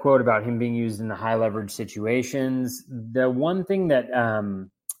the quote about him being used in the high leverage situations. The one thing that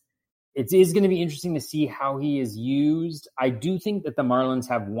it is going to be interesting to see how he is used. I do think that the Marlins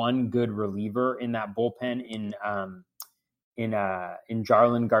have one good reliever in that bullpen in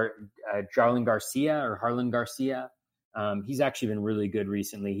Jarlin Garcia or Harlan Garcia. He's actually been really good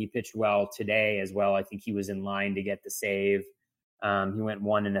recently. He pitched well today as well. I think he was in line to get the save. He went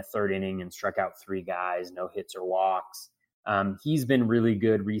 1 1/3 inning and struck out 3 guys, no hits or walks. He's been really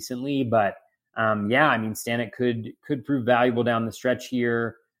good recently, but I mean, Stanek could prove valuable down the stretch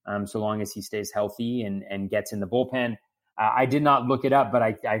here, so long as he stays healthy and gets in the bullpen. I did not look it up, but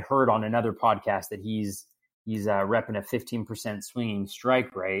I heard on another podcast that he's repping a 15% swinging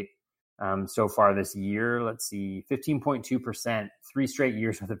strike rate so far this year. Let's see, 15.2%, 3 straight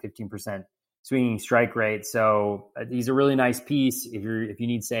years with a 15% swinging strike rate. So he's a really nice piece. If you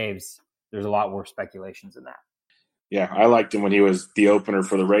need saves, there's a lot more speculations in that. Yeah, I liked him when he was the opener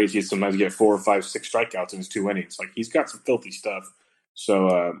for the Rays. He'd sometimes get 4 or 5, 6 strikeouts in his 2 innings. Like, he's got some filthy stuff.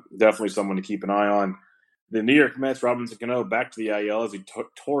 So definitely someone to keep an eye on. The New York Mets, Robinson Cano, back to the IL as he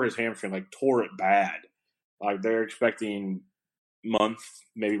tore his hamstring, tore it bad. Like, they're expecting month,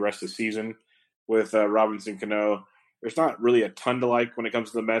 maybe rest of the season with Robinson Cano. There's not really a ton to like when it comes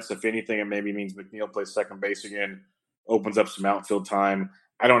to the Mets. If anything, it maybe means McNeil plays second base again, opens up some outfield time.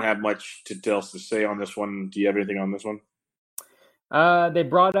 I don't have much else to say on this one. Do you have anything on this one? They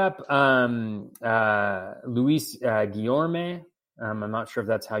brought up Luis Guillorme. I'm not sure if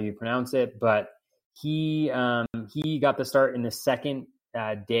that's how you pronounce it, but he got the start in the second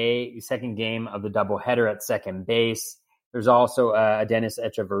game of the doubleheader at second base. There's also Dennis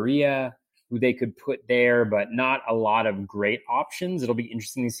Echeverria, who they could put there, but not a lot of great options. It'll be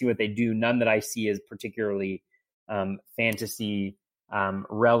interesting to see what they do. None that I see as particularly fantasy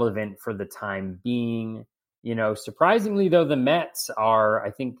relevant for the time being. Surprisingly, though, the Mets are, I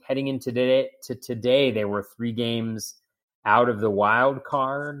think, heading into today, they were 3 games out of the wild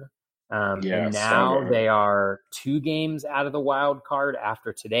card. And now they are 2 games out of the wild card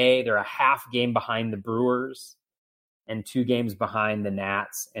after today. They're a half game behind the Brewers and 2 games behind the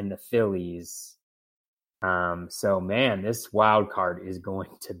Nats and the Phillies. So, man, this wild card is going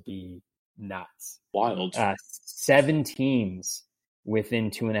to be nuts. Wild. 7 teams within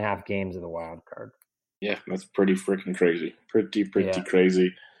 2.5 games of the wild card. Yeah, that's pretty freaking crazy. Pretty Yeah.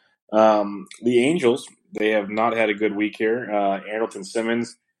 crazy. The Angels, they have not had a good week here. Andrelton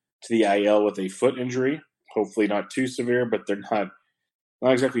Simmons to the IL with a foot injury. Hopefully not too severe, but they're not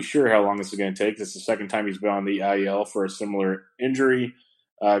exactly sure how long this is going to take. This is the second time he's been on the IL for a similar injury.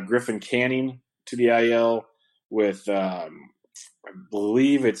 Griffin Canning to the IL with, I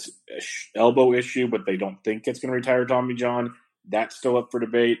believe it's an elbow issue, but they don't think it's going to retire Tommy John. That's still up for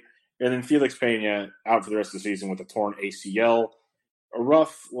debate. And then Felix Pena out for the rest of the season with a torn ACL. A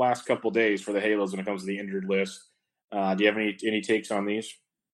rough last couple days for the Halos when it comes to the injured list. Do you have any takes on these?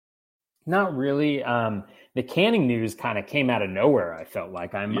 Not really. The Canning news kind of came out of nowhere. I felt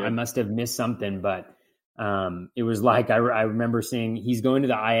like I must have missed something, but it was like I remember seeing he's going to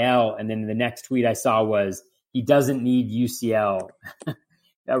the IL, and then the next tweet I saw was he doesn't need UCL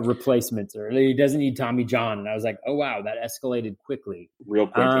replacements, or he doesn't need Tommy John, and I was like, oh wow, that escalated quickly, real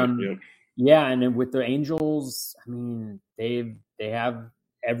quickly. Yeah, and then with the Angels, I mean, they have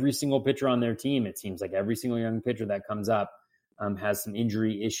every single pitcher on their team. It seems like every single young pitcher that comes up has some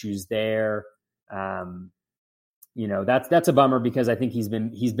injury issues there. That's a bummer because I think he's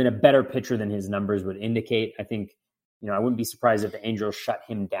been a better pitcher than his numbers would indicate. I think, I wouldn't be surprised if the Angels shut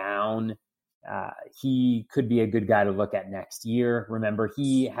him down. He could be a good guy to look at next year. Remember,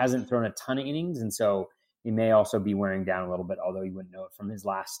 he hasn't thrown a ton of innings, and so he may also be wearing down a little bit, although you wouldn't know it from his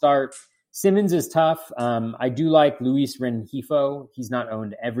last start. Simmons is tough. I do like Luis Rengifo. He's not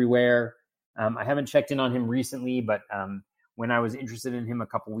owned everywhere. I haven't checked in on him recently, but when I was interested in him a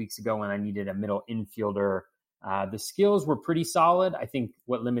couple weeks ago when I needed a middle infielder, the skills were pretty solid. I think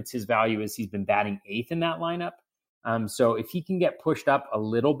what limits his value is he's been batting 8th in that lineup. So if he can get pushed up a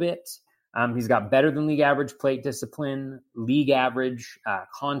little bit, he's got better than league average plate discipline, league average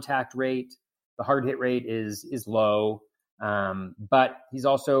contact rate. The hard hit rate is low. But he's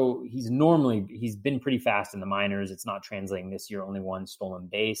been pretty fast in the minors. It's not translating this year. Only 1 stolen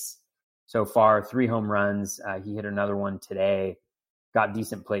base so far, 3 home runs. He hit another one today, got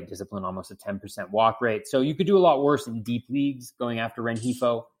decent plate discipline, almost a 10% walk rate. So you could do a lot worse in deep leagues going after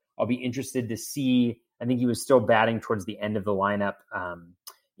Rengifo. I'll be interested to see. I think he was still batting towards the end of the lineup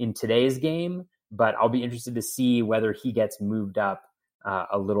in today's game, but I'll be interested to see whether he gets moved up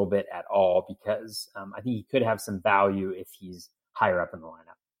a little bit at all, because I think he could have some value if he's higher up in the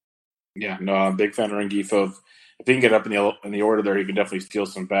lineup. Yeah, no, I'm a big fan of Rengifo. If he can get up in the order there, he can definitely steal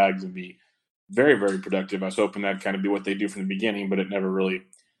some bags and be very, very productive. I was hoping that'd kind of be what they do from the beginning, but it never really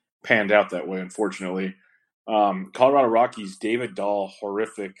panned out that way, unfortunately. Colorado Rockies, David Dahl,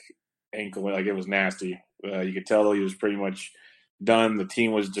 horrific ankle. Like, it was nasty. You could tell he was pretty much done. The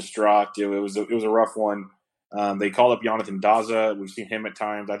team was distraught. It was a rough one. They called up Jonathan Daza. We've seen him at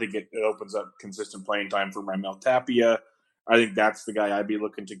times. I think it opens up consistent playing time for Raimel Tapia. I think that's the guy I'd be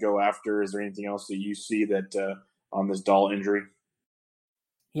looking to go after. Is there anything else that you see that on this Dahl injury?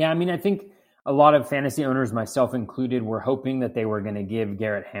 Yeah, I mean, I think a lot of fantasy owners, myself included, were hoping that they were going to give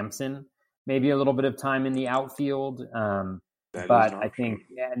Garrett Hampson maybe a little bit of time in the outfield. But I think,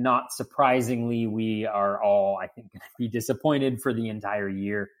 not surprisingly, we are all, I think, going to be disappointed for the entire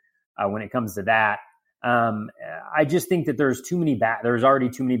year when it comes to that. I just think that there's already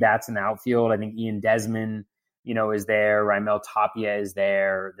too many bats in the outfield. I think Ian Desmond, is there. Raimel Tapia is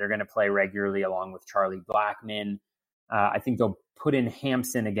there. They're going to play regularly along with Charlie Blackmon. I think they'll put in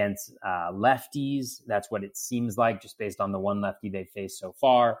Hampson against lefties. That's what it seems like, just based on the one lefty they've faced so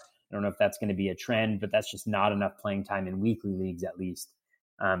far. I don't know if that's going to be a trend, but that's just not enough playing time in weekly leagues, at least,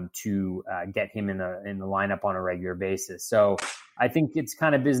 to get him in the lineup on a regular basis. So I think it's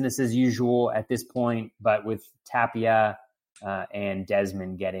kind of business as usual at this point, but with Tapia and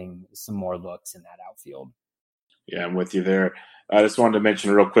Desmond getting some more looks in that outfield. Yeah, I'm with you there. I just wanted to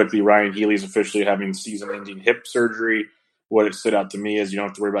mention real quickly, Ryan Healy's officially having season-ending hip surgery. What it stood out to me is you don't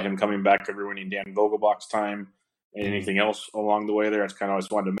have to worry about him coming back every winning Dan Vogelbach's time and anything else along the way there. That's kind of, I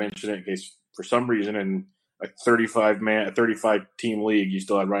just wanted to mention it in case for some reason in a 35-team league you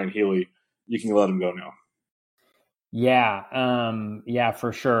still had Ryan Healy. You can let him go now. Yeah,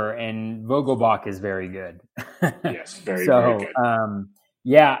 for sure. And Vogelbach is very good. Yes, very good.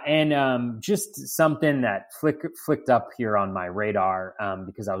 Yeah, and just something that flicked up here on my radar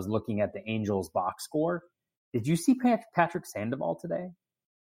because I was looking at the Angels box score. Did you see Patrick Sandoval today?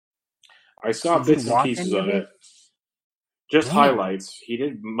 I saw bits and pieces of it. Just highlights. He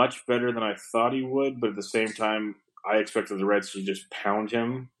did much better than I thought he would, but at the same time, I expected the Reds to just pound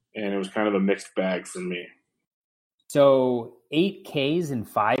him, and it was kind of a mixed bag for me. So 8 Ks in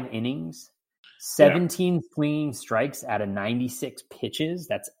 5 innings. 17 swinging strikes out of 96 pitches.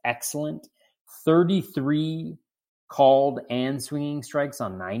 That's excellent. 33 called and swinging strikes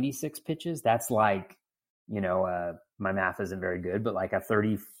on 96 pitches. That's like my math isn't very good, but like a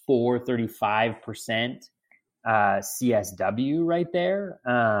 35% CSW right there.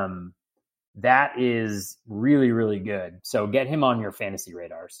 That is really, really good. So get him on your fantasy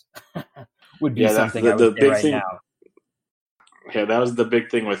radars. Would be something I would say right now. Yeah, that was the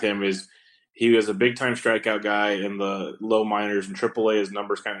big thing with him is he was a big-time strikeout guy in the low minors and AAA. His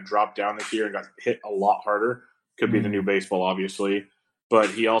numbers kind of dropped down this year and got hit a lot harder. Could be the new baseball, obviously. But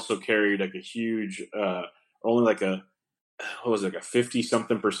he also carried like a huge, only like a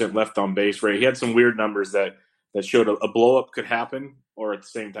 50-something% left on base rate. He had some weird numbers that showed a blow-up could happen, or at the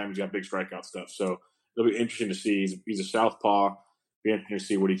same time he's got big strikeout stuff. So it'll be interesting to see. He's a southpaw. Be interesting to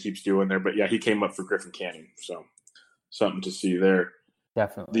see what he keeps doing there. But, yeah, he came up for Griffin Canning. So something to see there.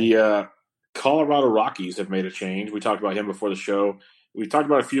 Definitely. The Colorado Rockies have made a change. We talked about him before the show. We talked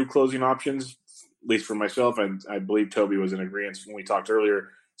about a few closing options, at least for myself, and I believe Toby was in agreement when we talked earlier.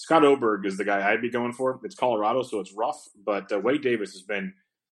 Scott Oberg is the guy I'd be going for. It's Colorado, so it's rough, but Wade Davis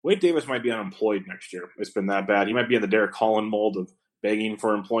might be unemployed next year. It's been that bad. He might be in the Derek Holland mold of begging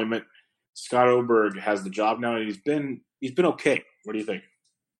for employment. Scott Oberg has the job now, and he's been okay. What do you think?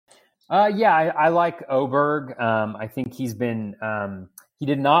 Yeah, I like Oberg. I think he's been he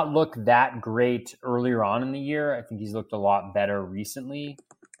did not look that great earlier on in the year. I think he's looked a lot better recently.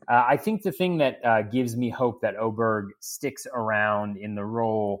 I think the thing that gives me hope that Oberg sticks around in the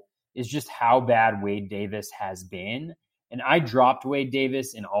role is just how bad Wade Davis has been. And I dropped Wade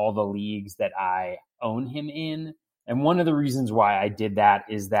Davis in all the leagues that I own him in. And one of the reasons why I did that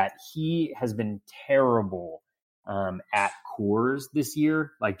is that he has been terrible at Coors this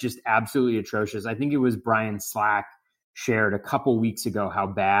year, like just absolutely atrocious. I think it was Brian Slack shared a couple weeks ago how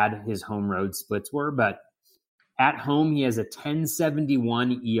bad his home road splits were, but at home he has a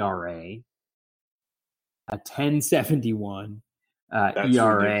 10.71 ERA, a 10.71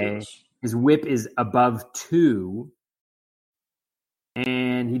 ERA. Ridiculous. His WHIP is above 2,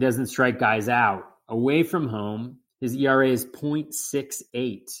 and he doesn't strike guys out. Away from home, his ERA is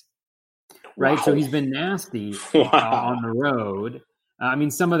 0.68. Right. Wow. So he's been nasty on the road. I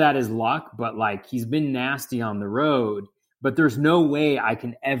mean, some of that is luck, but like he's been nasty on the road, but there's no way I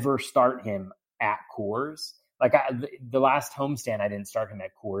can ever start him at Coors. Like the last homestand, I didn't start him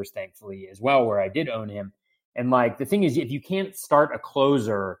at Coors, thankfully, as well, where I did own him. And like the thing is, if you can't start a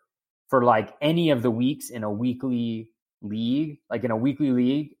closer for like any of the weeks in a weekly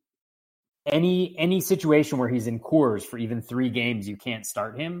league, any situation where he's in Coors for even 3 games, you can't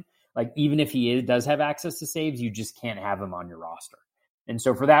start him. Like even if he does have access to saves, you just can't have him on your roster. And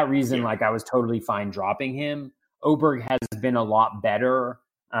so for that reason, like I was totally fine dropping him. Oberg has been a lot better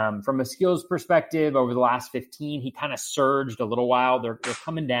from a skills perspective over the last 15. He kind of surged a little while. They're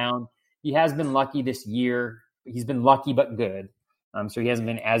coming down. He has been lucky this year. He's been lucky but good. So he hasn't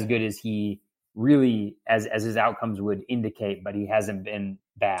been as good as he really as his outcomes would indicate, but he hasn't been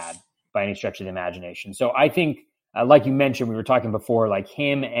bad by any stretch of the imagination. So I think, like you mentioned, we were talking before, like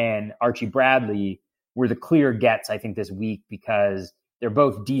him and Archie Bradley were the clear gets, I think, this week because they're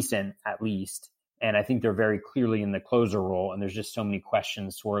both decent at least. And I think they're very clearly in the closer role. And there's just so many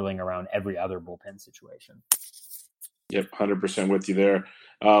questions swirling around every other bullpen situation. Yep, 100% with you there.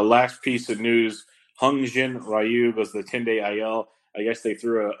 Last piece of news, Hyun-Jin Ryu goes to the 10-day IL. I guess they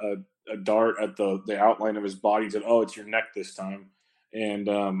threw a dart at the outline of his body and said, oh, it's your neck this time. And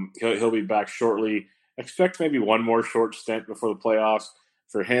he'll be back shortly. Expect maybe one more short stint before the playoffs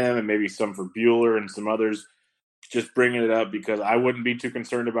for him and maybe some for Buehler and some others. Just bringing it up because I wouldn't be too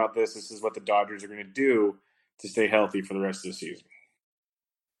concerned about this. This is what the Dodgers are going to do to stay healthy for the rest of the season.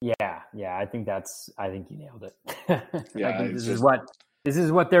 Yeah. I think you nailed it. Yeah, I think this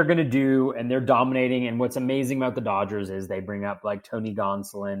is what they're going to do, and they're dominating. And what's amazing about the Dodgers is they bring up like Tony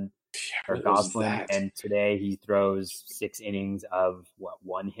Gonsolin. And today he throws 6 innings of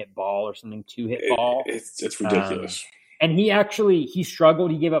 1 hit ball or something, 2 hit ball. It's ridiculous. And he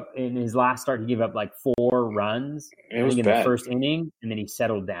struggled. He gave up in his last start. He gave up like 4 runs in the first inning, and then he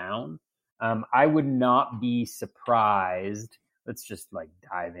settled down. I would not be surprised. Let's just like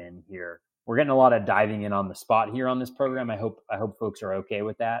dive in here. We're getting a lot of diving in on the spot here on this program. I hope folks are okay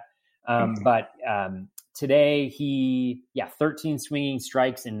with that. But today 13 swinging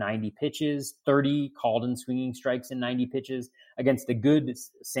strikes in 90 pitches, 30 called in swinging strikes in 90 pitches against the good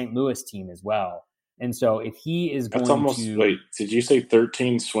St. Louis team as well. And so if he is going wait, did you say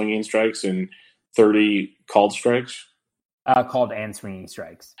 13 swinging strikes and 30 called strikes? Called and swinging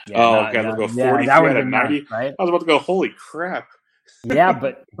strikes. Okay. I'll go 40 out of 90. Nice, right? I was about to go, holy crap. Yeah,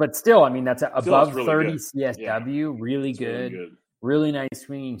 but still, I mean, that's above really 30 good. CSW, yeah. Really good. Really nice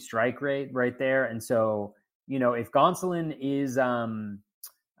swinging strike rate right there. And so, if Gonsolin is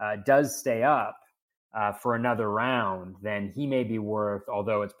does stay up, for another round, then he may be worth,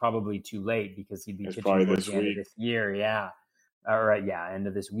 although it's probably too late because he'd be pitching towards the end of this year. Yeah. All right. Yeah. End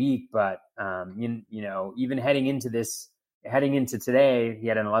of this week. But, even heading into today, he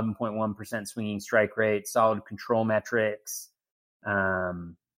had an 11.1% swinging strike rate, solid control metrics.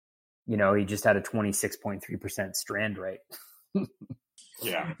 He just had a 26.3% strand rate.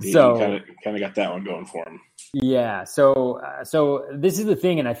 Yeah. So he kind of got that one going for him. Yeah. So this is the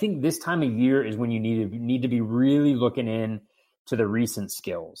thing. And I think this time of year is when you need to be really looking in to the recent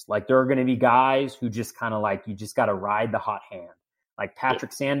skills. Like there are going to be guys who just kind of like, you just got to ride the hot hand. Like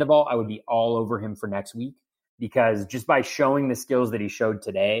Patrick Sandoval, I would be all over him for next week because just by showing the skills that he showed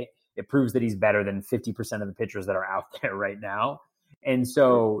today, it proves that he's better than 50% of the pitchers that are out there right now. And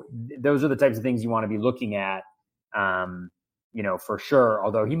so those are the types of things you want to be looking at, for sure.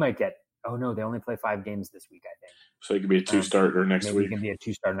 Although he might get, they only play 5 games this week, I think. So he could be a 2-starter next week. He can be a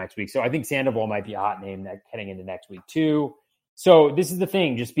 2-starter next week. So I think Sandoval might be a hot name heading into next week too. So this is the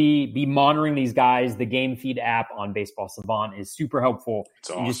thing. Just be monitoring these guys. The Game Feed app on Baseball Savant is super helpful. It's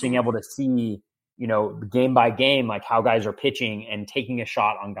awesome. Just being able to see, game by game, like how guys are pitching and taking a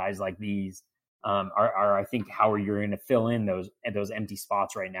shot on guys like these are I think how you're going to fill in those empty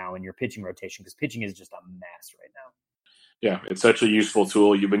spots right now in your pitching rotation, because pitching is just a mess right now. Yeah, it's such a useful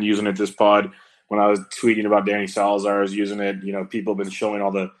tool. You've been using it this pod. When I was tweeting about Danny Salazar, I was using it. People have been showing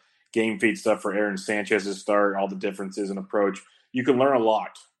all the Game Feed stuff for Aaron Sanchez's start, all the differences in approach. You can learn a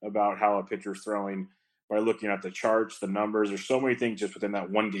lot about how a pitcher's throwing by looking at the charts, the numbers. There's so many things just within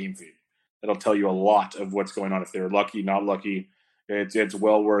that one Game Feed that'll tell you a lot of what's going on. If they're lucky, not lucky, it's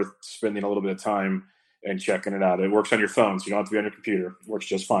well worth spending a little bit of time and checking it out. It works on your phone, so you don't have to be on your computer. It works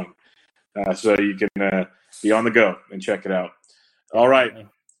just fine. So you can be on the go and check it out. All right.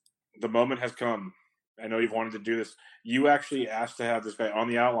 The moment has come. I know you've wanted to do this. You actually asked to have this guy on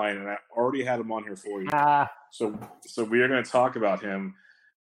the outline, and I already had him on here for you. So we are going to talk about him.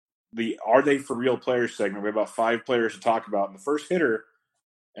 The Are They For Real Players segment. We have about 5 players to talk about. And the first hitter,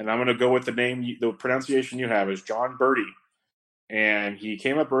 and I'm going to go with the pronunciation you have, is Jon Berti. And he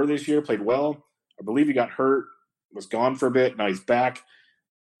came up early this year, played well. I believe he got hurt, was gone for a bit. Now he's back.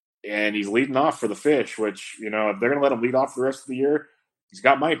 And he's leading off for the Fish, which, if they're going to let him lead off for the rest of the year, he's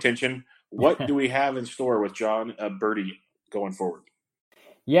got my attention. What do we have in store with Jon Berti going forward?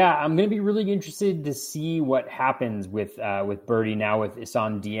 Yeah, I'm going to be really interested to see what happens with Berti now with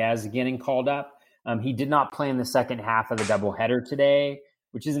Isan Diaz getting called up. He did not play in the second half of the doubleheader today,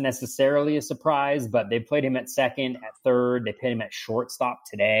 which isn't necessarily a surprise, but they played him at second, at third. They played him at shortstop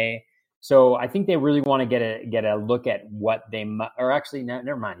today. So I think they really want to get a look at what they or actually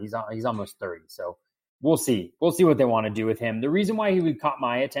never mind. He's almost 30, so we'll see. We'll see what they want to do with him. The reason why he would caught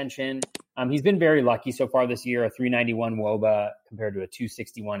my attention, he's been very lucky so far this year. A 391 WOBA compared to a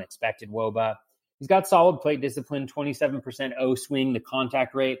 261 expected WOBA. He's got solid plate discipline, 27% O swing. The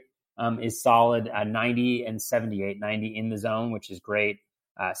contact rate is solid, 90 and 78, 90 in the zone, which is great.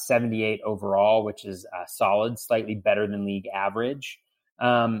 78 overall, which is solid, slightly better than league average.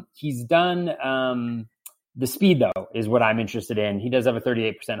 He's done the speed, though, is what I'm interested in. He does have a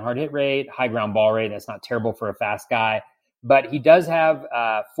 38% hard hit rate, high ground ball rate. That's not terrible for a fast guy. But he does have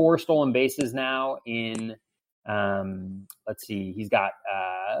 4 stolen bases now in, let's see, he's got,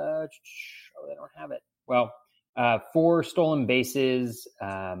 they don't have it. Well, 4 stolen bases.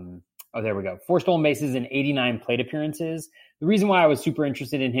 There we go. 4 stolen bases in 89 plate appearances. The reason why I was super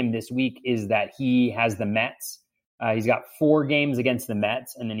interested in him this week is that he has the Mets. He's got 4 games against the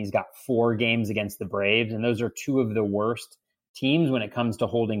Mets, and then he's got 4 games against the Braves. And those are 2 of the worst teams when it comes to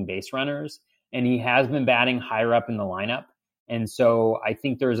holding base runners. And he has been batting higher up in the lineup. And so I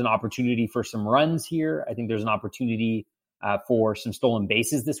think there's an opportunity for some runs here. I think there's an opportunity for some stolen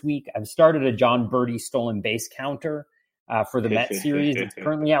bases this week. I've started a Jon Berti stolen base counter for the Mets series. It's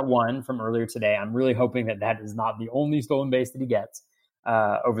currently at 1 from earlier today. I'm really hoping that is not the only stolen base that he gets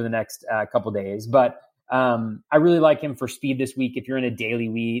over the next couple days. But I really like him for speed this week. If you're in a daily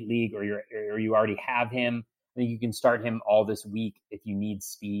league or you already have him, I think you can start him all this week if you need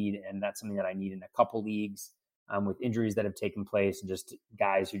speed. And that's something that I need in a couple leagues with injuries that have taken place and just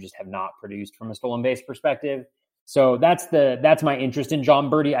guys who just have not produced from a stolen base perspective. So that's my interest in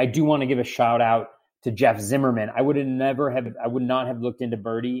Jon Berti. I do want to give a shout out to Jeff Zimmerman. I would not have looked into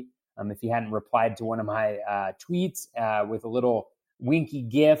Berti if he hadn't replied to one of my tweets with a little winky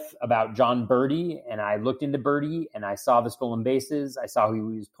gif about Jon Berti. And I looked into Berti and I saw the stolen bases. I saw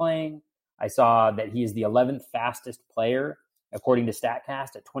who he was playing. I saw that he is the 11th fastest player, according to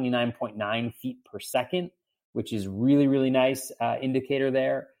StatCast, at 29.9 feet per second, which is really, really nice indicator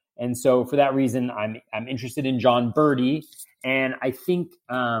there. And so for that reason, I'm interested in Jon Berti. And I think,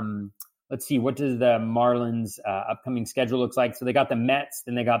 let's see, what does the Marlins upcoming schedule looks like? So they got the Mets,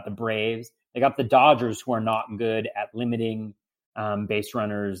 then they got the Braves, they got the Dodgers, who are not good at limiting base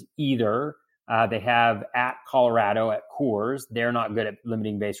runners either. They have at Colorado at Coors. They're not good at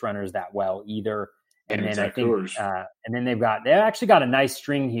limiting base runners that well either. And then I think, and then they actually got a nice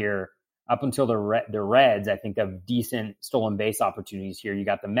string here up until the Reds, I think, of decent stolen base opportunities here. You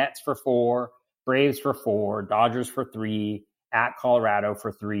got the Mets for 4, Braves for 4, Dodgers for 3, at Colorado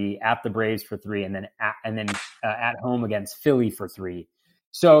for 3, at the Braves for 3, and then at home against Philly for 3.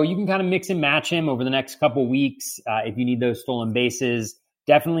 So you can kind of mix and match him over the next couple weeks if you need those stolen bases.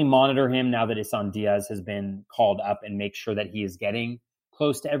 Definitely monitor him now that Isan Diaz has been called up, and make sure that he is getting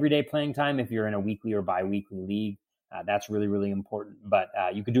close to everyday playing time if you're in a weekly or bi-weekly league. That's really, really important. But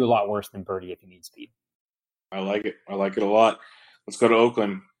you could do a lot worse than Birdie if you need speed. I like it. I like it a lot. Let's go to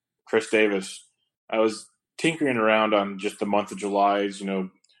Oakland. Chris Davis. I was tinkering around on just the month of July's,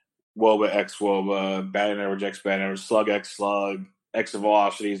 WOBA X WOBA, batting average X batting average, slug X slug, X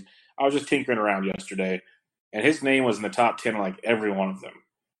velocities. I was just tinkering around yesterday, and his name was in the top 10 on like every one of them.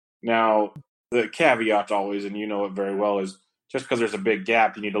 Now, the caveat always, and you know it very well, is just because there's a big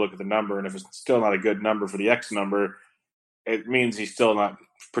gap, you need to look at the number, and if it's still not a good number for the X number, it means he's still not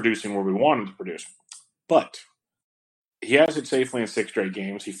producing where we want him to produce. But he has it safely in 6 straight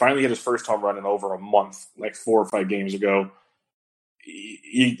games. He finally hit his first home run in over a month, like 4 or 5 games ago.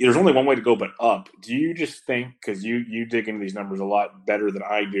 There's only one way to go but up. Do you just think, because you dig into these numbers a lot better than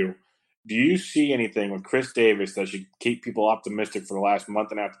I do you see anything with Chris Davis that should keep people optimistic for the last month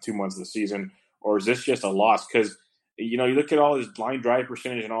and a half to 2 months of the season? Or is this just a loss? Because, you look at all his line drive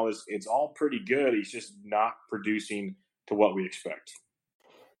percentage and all this, it's all pretty good. He's just not producing to what we expect.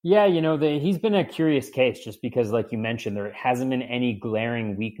 Yeah, he's been a curious case just because, like you mentioned, there hasn't been any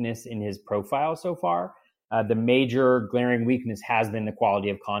glaring weakness in his profile so far. The major glaring weakness has been the quality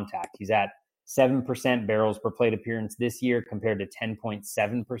of contact. He's at 7% barrels per plate appearance this year compared to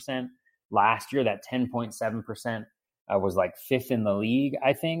 10.7% last year. That 10.7% was like 5th in the league,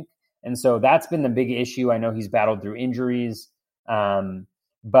 I think. And so that's been the big issue. I know he's battled through injuries.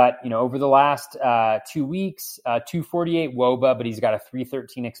 But, over the last 2 weeks, 248 WOBA, but he's got a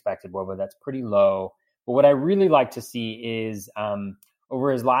 313 expected WOBA. That's pretty low. But what I really like to see is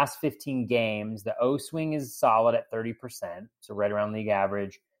over his last 15 games, the O swing is solid at 30%, so right around league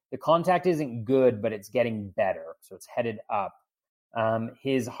average. The contact isn't good, but it's getting better, so it's headed up.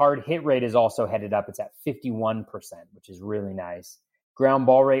 His hard hit rate is also headed up. It's at 51%, which is really nice. Ground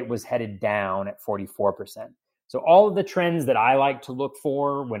ball rate was headed down at 44%. So all of the trends that I like to look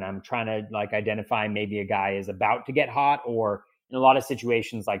for when I'm trying to identify maybe a guy is about to get hot, or in a lot of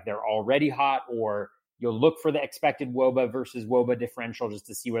situations like they're already hot, or you'll look for the expected WOBA versus WOBA differential just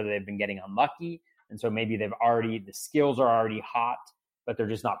to see whether they've been getting unlucky. And so maybe the skills are already hot, but they're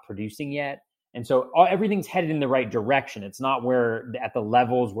just not producing yet. And so everything's headed in the right direction. It's not where at the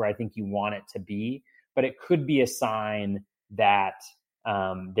levels where I think you want it to be, but it could be a sign that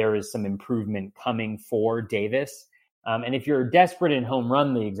there is some improvement coming for Davis. And if you're desperate in home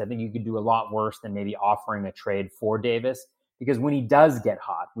run leagues, I think you could do a lot worse than maybe offering a trade for Davis, because when he does get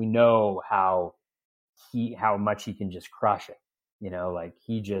hot, we know how much he can just crush it.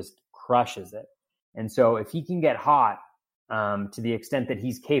 He just crushes it. And so if he can get hot to the extent that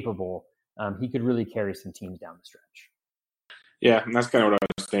he's capable, he could really carry some teams down the stretch. Yeah, and that's kind of what I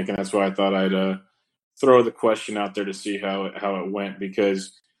was thinking. That's why I thought I'd throw the question out there to see how it went,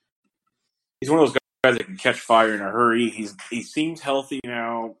 because he's one of those guys that can catch fire in a hurry. He seems healthy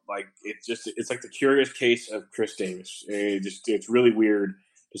now. Like it's like the curious case of Chris Davis. It's really weird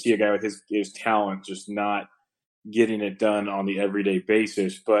to see a guy with his talent just not getting it done on the everyday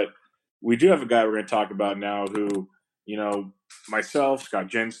basis. But we do have a guy we're going to talk about now who, myself, Scott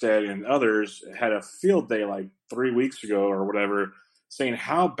Genstead, and others had a field day like 3 weeks ago or whatever, saying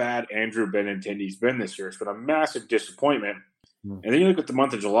how bad Andrew Benintendi's been this year. It's been a massive disappointment. And then you look at the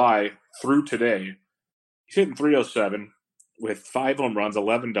month of July through today, he's hitting 307 with 5 home runs,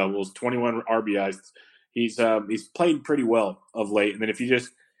 11 doubles, 21 RBIs. He's played pretty well of late. And then if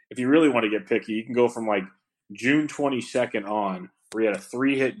you really want to get picky, you can go from like June 22nd on, where he had a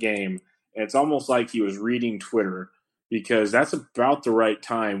 3-hit game. And it's almost like he was reading Twitter, because that's about the right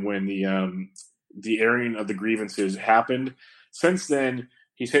time when the airing of the grievances happened. Since then,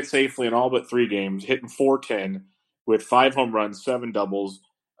 he's hit safely in all but 3 games, hitting .410 with 5 home runs, 7 doubles.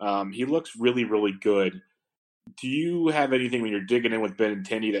 He looks really, really good. Do you have anything when you're digging in with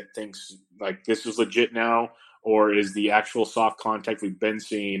Benintendi that thinks like this is legit now, or is the actual soft contact we've been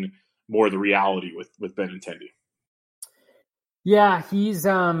seeing more the reality with Benintendi? Yeah, he's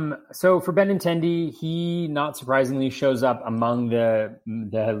so for Benintendi, he not surprisingly shows up among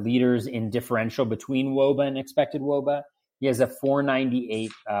the leaders in differential between WOBA and expected WOBA. He has a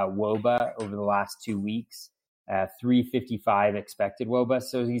 498 WOBA over the last 2 weeks, 355 expected WOBA.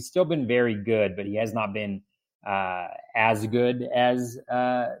 So he's still been very good, but he has not been as good as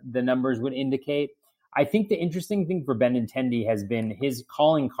the numbers would indicate. I think the interesting thing for Benintendi has been his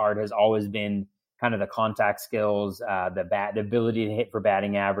calling card has always been kind of the contact skills, the ability to hit for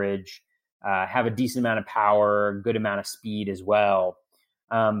batting average, have a decent amount of power, good amount of speed as well.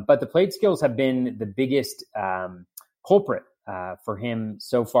 But the plate skills have been the biggest culprit for him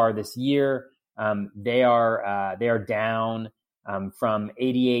so far this year. They are down from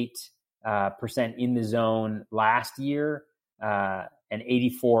 88% in the zone last year and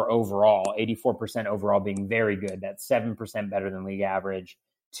 84% overall being very good. That's 7% better than league average,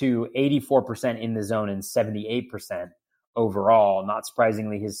 to 84% in the zone and 78% overall. Not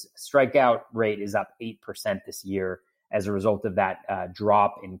surprisingly, his strikeout rate is up 8% this year as a result of that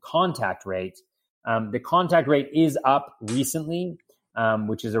drop in contact rate. The contact rate is up recently,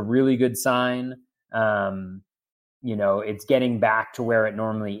 which is a really good sign. It's getting back to where it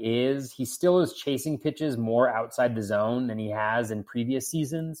normally is. He still is chasing pitches more outside the zone than he has in previous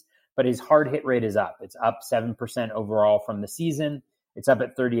seasons, but his hard hit rate is up. It's up 7% overall from the season. It's up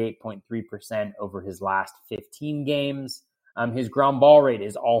at 38.3% over his last 15 games. His ground ball rate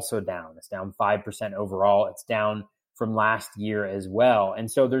is also down. It's down 5% overall. It's down from last year as well.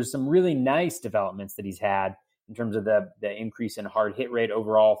 And so there's some really nice developments that he's had in terms of the increase in hard hit rate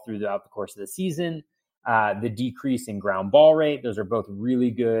overall throughout the course of the season, the decrease in ground ball rate. Those are both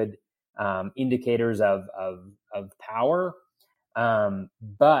really good indicators of power.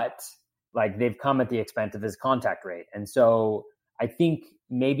 But like they've come at the expense of his contact rate. And so I think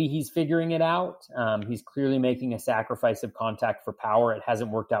maybe he's figuring it out. He's clearly making a sacrifice of contact for power. It hasn't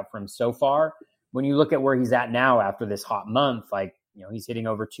worked out for him so far. When you look at where he's at now after this hot month, he's hitting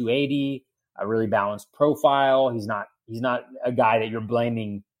over 280, a really balanced profile. He's not a guy that you're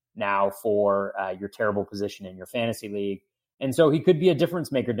blaming now for your terrible position in your fantasy league. And so he could be a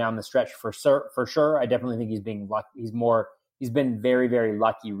difference maker down the stretch for sure. I definitely think he's being lucky. He's been very, very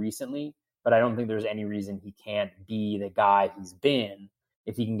lucky recently. But I don't think there's any reason he can't be the guy he's been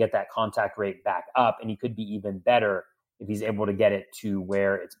if he can get that contact rate back up. And he could be even better if he's able to get it to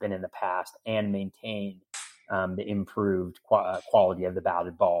where it's been in the past and maintain the improved quality of the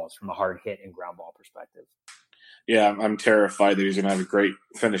batted balls from a hard hit and ground ball perspective. Yeah, I'm terrified that he's going to have a great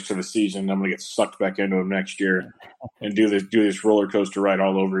finish to the season. I'm going to get sucked back into him next year and do this roller coaster ride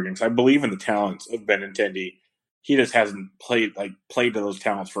all over again. Because I believe in the talents of Benintendi. He just hasn't played to those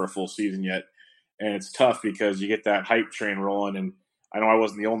talents for a full season yet. And it's tough because you get that hype train rolling. And I know I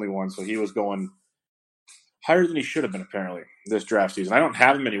wasn't the only one, so he was going higher than he should have been apparently this draft season. I don't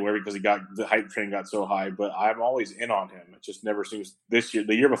have him anywhere because the hype train got so high, but I'm always in on him. It just never seems this year.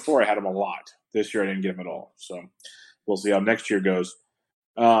 The year before I had him a lot. This year I didn't get him at all. So we'll see how next year goes.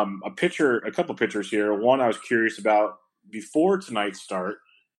 A couple pitchers here. One I was curious about before tonight's start.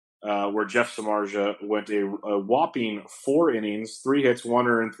 Where Jeff Samardzija went a whopping 4 innings, 3 hits, 1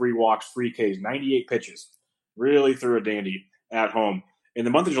 earned, 3 walks, 3 Ks, 98 pitches. Really threw a dandy at home. In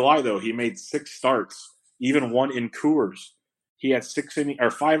the month of July, though, he made 6 starts, even 1 in Coors. He had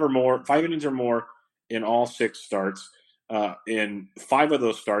 5 innings or more in all 6 starts. In 5 of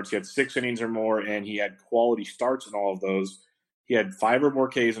those starts, he had 6 innings or more, and he had quality starts in all of those. He had 5 or more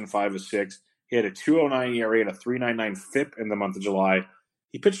Ks in 5 of 6. He had a 2.09 ERA and a 3.99 FIP in the month of July.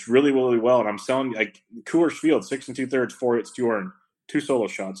 He pitched really, really well, and I'm selling Coors Field, 6 2/3, 4 hits, 2 earned, 2 solo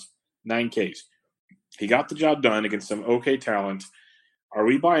shots, 9 Ks. He got the job done against some okay talent. Are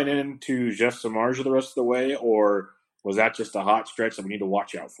we buying into Jeff Samardzija the rest of the way, or was that just a hot stretch that we need to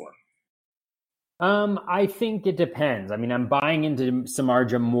watch out for? I think it depends. I mean, I'm buying into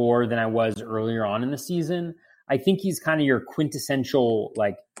Samardzija more than I was earlier on in the season. I think he's kind of your quintessential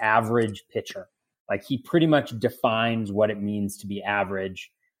average pitcher. He pretty much defines what it means to be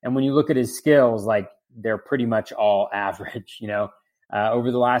average. And when you look at his skills, they're pretty much all average, Over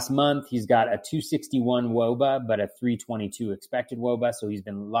the last month, he's got a 261 WOBA, but a 322 expected WOBA. So he's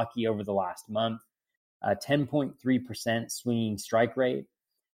been lucky over the last month. 10.3% swinging strike rate.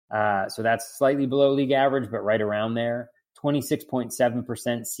 So that's slightly below league average, but right around there.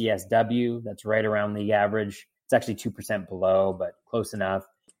 26.7% CSW. That's right around league average. It's actually 2% below, but close enough.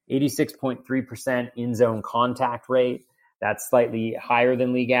 86.3% in-zone contact rate. That's slightly higher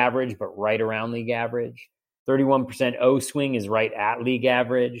than league average, but right around league average. 31% O-swing is right at league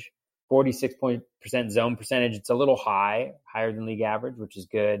average. 46% zone percentage. It's a little higher than league average, which is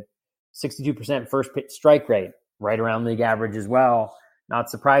good. 62% first pitch strike rate, right around league average as well. Not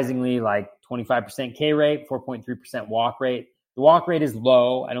surprisingly, like 25% K rate, 4.3% walk rate. The walk rate is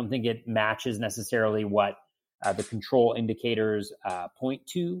low. I don't think it matches necessarily what the control indicators point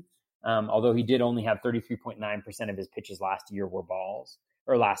to. Although he did only have 33.9% of his pitches last year were balls,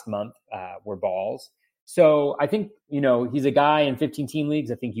 or last month were balls. So I think, he's a guy in 15-team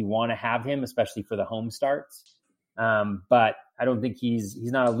leagues. I think you want to have him, especially for the home starts. But I don't think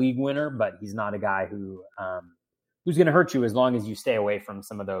he's not a league winner, but he's not a guy who's going to hurt you as long as you stay away from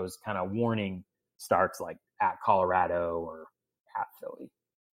some of those kind of warning starts like at Colorado or at Philly.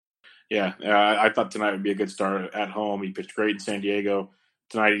 Yeah, I thought tonight would be a good start at home. He pitched great in San Diego.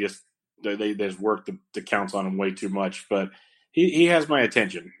 Tonight they just worked the counts on him way too much, but he has my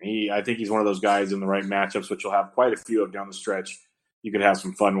attention. I think he's one of those guys in the right matchups, which you'll have quite a few of down the stretch. You could have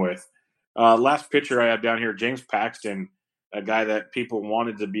some fun with. Last pitcher I have down here, James Paxton, a guy that people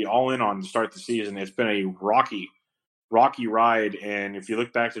wanted to be all in on to start the season. It's been a rocky ride, and if you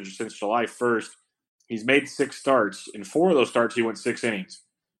look back to since July 1st, he's made 6 starts. In 4 of those starts, he went 6 innings.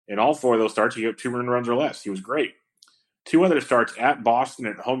 In all 4 of those starts, he got 2 earned runs or less. He was great. 2 other starts at Boston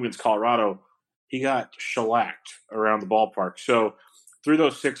and at home against Colorado, he got shellacked around the ballpark. So through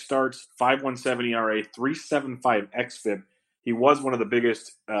those 6 starts, 5.17 ERA, 3.75 xFIP. He was one of the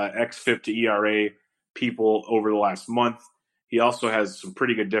biggest xFIP to ERA people over the last month. He also has some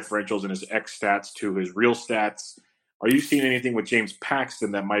pretty good differentials in his X stats to his real stats. Are you seeing anything with James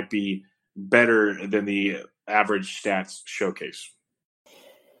Paxton that might be better than the average stats showcase?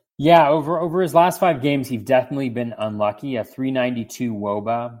 Yeah, over his last 5 games, he's definitely been unlucky. A 392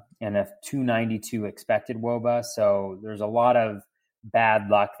 WOBA and a 292 expected WOBA. So there's a lot of bad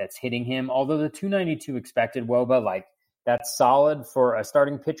luck that's hitting him. Although the 292 expected WOBA, that's solid for a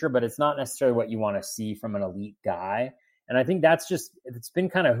starting pitcher, but it's not necessarily what you want to see from an elite guy. And I think it's been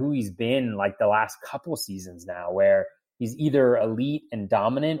kind of who he's been the last couple seasons now, where he's either elite and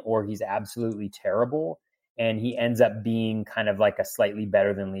dominant or he's absolutely terrible. And he ends up being kind of like a slightly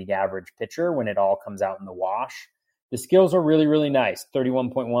better than league average pitcher when it all comes out in the wash. The skills are really, really nice.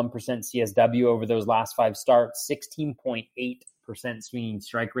 31.1% CSW over those last 5 starts, 16.8% swinging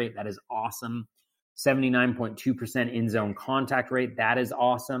strike rate. That is awesome. 79.2% in-zone contact rate. That is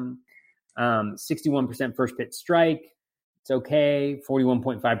awesome. 61% first pitch strike. It's okay.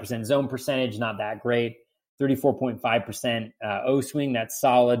 41.5% zone percentage. Not that great. 34.5% O-swing. That's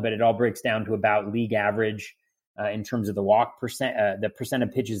solid, but it all breaks down to about league average in terms of the walk percent, the percent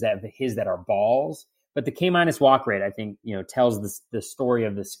of pitches that are balls. But the K- walk rate, I think, tells the story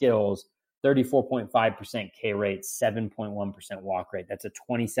of the skills. 34.5% K rate, 7.1% walk rate. That's a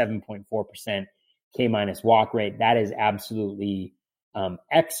 27.4% K- walk rate. That is absolutely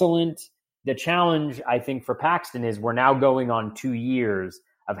excellent. The challenge, I think, for Paxton is we're now going on 2 years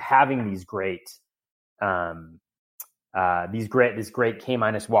of having this great K-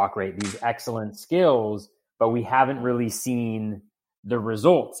 walk rate, these excellent skills, but we haven't really seen the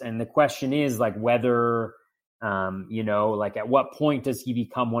results. And the question is whether, at what point does he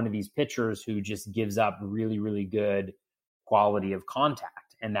become one of these pitchers who just gives up really, really good quality of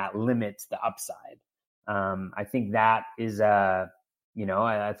contact, and that limits the upside. I think that is, I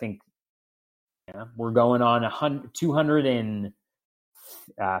think we're going on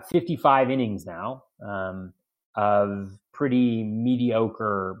 255 innings now of pretty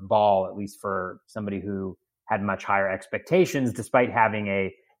mediocre ball, at least for somebody who had much higher expectations, despite having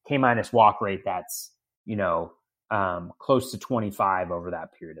a K- walk rate that's, close to 25 over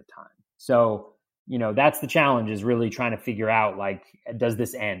that period of time. So, that's the challenge, is really trying to figure out, does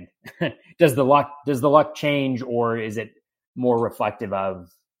this end? Does the luck change, or is it more reflective of,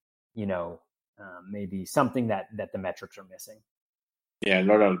 maybe something that the metrics are missing? Yeah,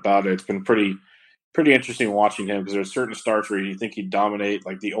 no doubt about it. It's been pretty interesting watching him, because there's certain starts where you think he'd dominate.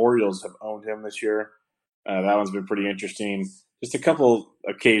 Like the Orioles have owned him this year. That one's been pretty interesting. Just a couple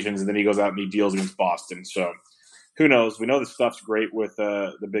occasions, and then he goes out and he deals against Boston. So who knows? We know the stuff's great with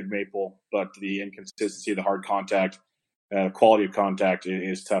the Big Maple, but the inconsistency, the hard contact, quality of contact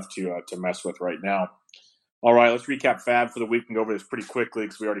is tough to mess with right now. All right, let's recap Fab for the week and go over this pretty quickly,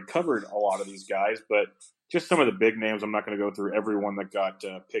 because we already covered a lot of these guys, but just some of the big names. I'm not going to go through everyone that got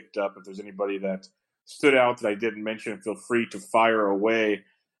picked up. If there's anybody that stood out that I didn't mention, feel free to fire away.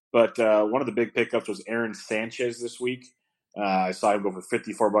 But one of the big pickups was Aaron Sanchez this week. I saw him go for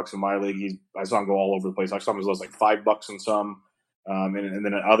 $54 in my league. I saw him go all over the place. I saw him as low as $5 in some, and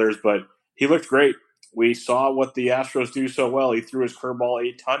then in others. But he looked great. We saw what the Astros do so well. He threw his curveball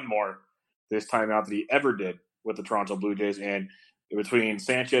a ton more this time out than he ever did with the Toronto Blue Jays. And between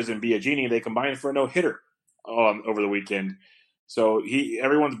Sanchez and Biagini, they combined for a no-hitter over the weekend. So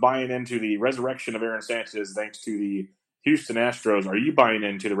everyone's buying into the resurrection of Aaron Sanchez thanks to the Houston Astros. Are you buying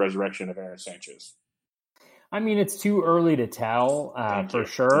into the resurrection of Aaron Sanchez? I mean, it's too early to tell for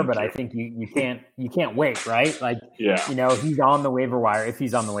sure, but I think you can't wait, right? Like, yeah, he's on the waiver wire. If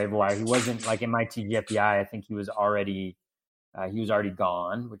he's on the waiver wire, he wasn't like in my TGFBI. I think he was already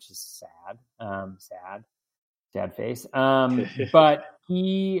gone, which is sad. Sad face. But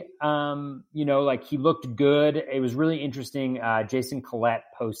he, he looked good. It was really interesting. Jason Collette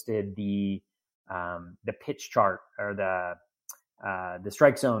posted the pitch chart or the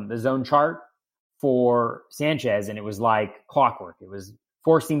strike zone, the zone chart for Sanchez, and it was like clockwork. It was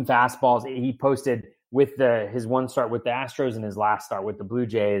 4-seam fastballs. He posted with his one start with the Astros and his last start with the Blue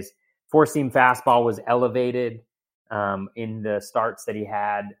Jays. 4-seam fastball was elevated in the starts that he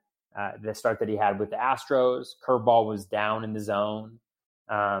had. The start that he had with the Astros, curveball was down in the zone.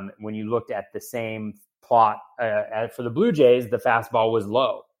 When you looked at the same plot for the Blue Jays, the fastball was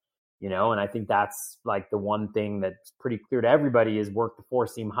low, and I think that's like the one thing that's pretty clear to everybody is work the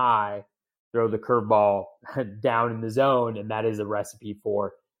 4-seam high, throw the curveball down in the zone, and that is a recipe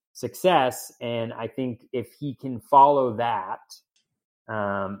for success. And I think if he can follow that,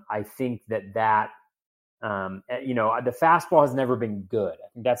 I think that the fastball has never been good. I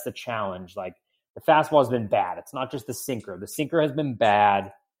think that's the challenge. Like the fastball has been bad. It's not just the sinker. The sinker has been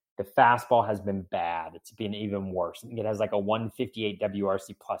bad. The fastball has been bad. It's been even worse. I think it has like a 158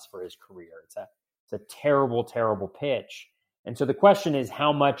 WRC plus for his career. It's a terrible, terrible pitch. And so the question is,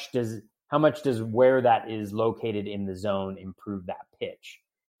 how much does where that is located in the zone improve that pitch?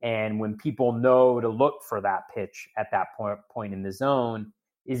 And when people know to look for that pitch at that point in the zone,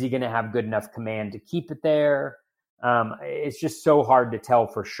 is he going to have good enough command to keep it there? It's just so hard to tell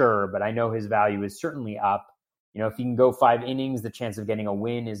for sure, but I know his value is certainly up. If he can go 5 innings, the chance of getting a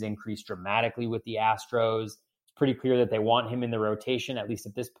win is increased dramatically with the Astros. It's pretty clear that they want him in the rotation, at least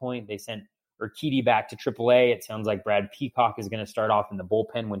at this point. They sent Urquidy back to AAA. It sounds like Brad Peacock is going to start off in the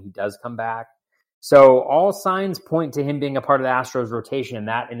bullpen when he does come back. So all signs point to him being a part of the Astros rotation, and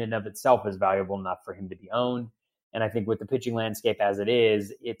that in and of itself is valuable enough for him to be owned. And I think with the pitching landscape as it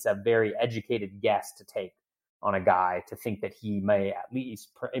is, it's a very educated guess to take on a guy to think that he may at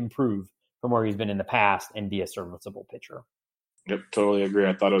least improve from where he's been in the past and be a serviceable pitcher. Yep, totally agree.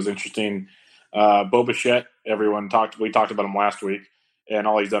 I thought it was interesting. Bo Bichette, we talked about him last week, and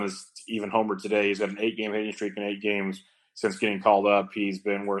all he's done is even homer today. He's got an 8-game hitting streak in 8 games since getting called up. He's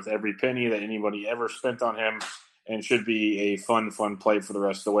been worth every penny that anybody ever spent on him and should be a fun play for the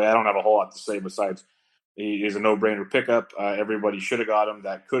rest of the way. I don't have a whole lot to say besides he is a no-brainer pickup. Everybody should have got him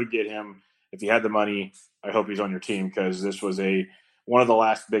that could get him. If you had the money, I hope he's on your team because this was one of the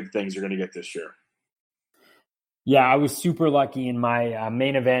last big things you're going to get this year. Yeah, I was super lucky in my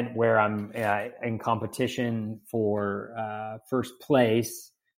main event where I'm in competition for first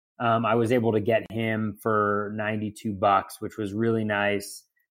place. I was able to get him for $92, which was really nice.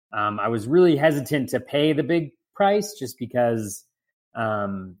 I was really hesitant to pay the big price just because, I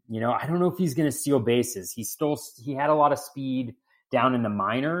don't know if he's going to steal bases. He had a lot of speed down in the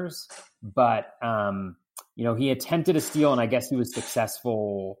minors, but, he attempted a steal and I guess he was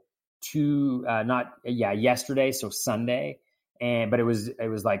successful yesterday. So Sunday. But it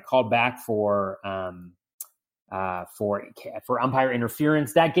was like called back for umpire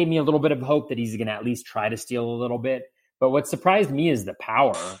interference. That gave me a little bit of hope that he's going to at least try to steal a little bit. But what surprised me is the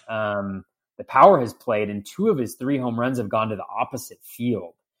power. The power has played, and 2 of his 3 home runs have gone to the opposite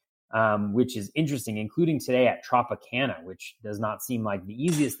field, which is interesting, including today at Tropicana, which does not seem like the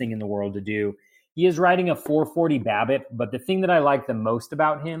easiest thing in the world to do. He is riding a 440 BABIP, but the thing that I like the most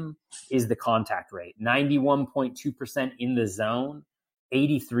about him is the contact rate. 91.2% in the zone,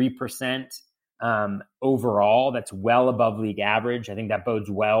 83% overall. That's well above league average. I think that bodes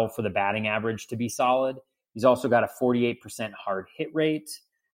well for the batting average to be solid. He's also got a 48% hard hit rate.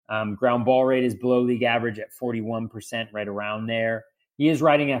 Ground ball rate is below league average at 41%, right around there. He is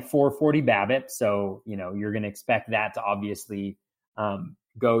riding at 440 BABIP, so you're going to expect that to obviously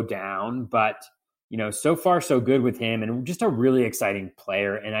go down. But so far so good with him, and just a really exciting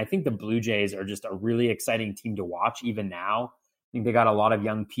player. And I think the Blue Jays are just a really exciting team to watch even now. I think they got a lot of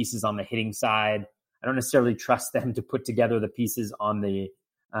young pieces on the hitting side. I don't necessarily trust them to put together the pieces on the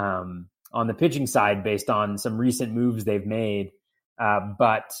pitching side based on some recent moves they've made.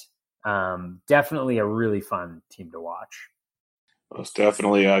 But definitely a really fun team to watch. Most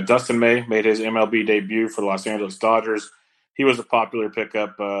definitely. Dustin May made his MLB debut for the Los Angeles Dodgers. He was a popular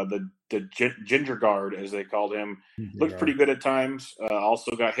pickup. The ginger guard, as they called him, looked pretty good at times.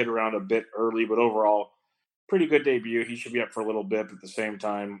 Also got hit around a bit early, but overall, pretty good debut. He should be up for a little bit, but at the same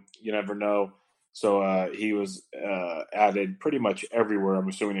time, you never know. So he was added pretty much everywhere, I'm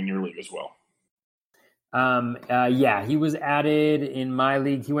assuming, in your league as well. Yeah, he was added in my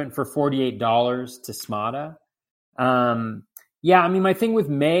league. He went for $48 to Smada. Yeah, I mean, my thing with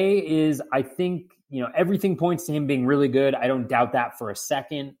May is I think, everything points to him being really good. I don't doubt that for a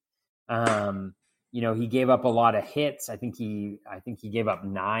second. He gave up a lot of hits. I think he gave up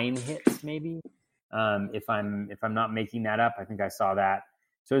 9 hits, maybe. If I'm not making that up, I think I saw that.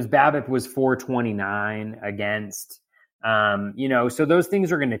 So his BABIP was 429 against. So those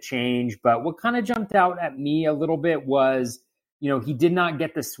things are going to change. But what kind of jumped out at me a little bit was, he did not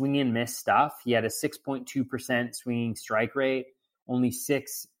get the swing and miss stuff. He had a 6.2% swinging strike rate. Only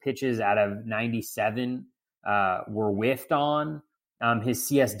 6 pitches out of 97 were whiffed on. His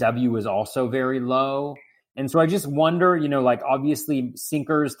CSW was also very low. And so I just wonder, obviously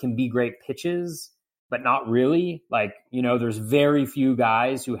sinkers can be great pitches, but not really. There's very few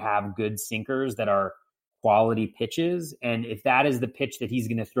guys who have good sinkers that are quality pitches. And if that is the pitch that he's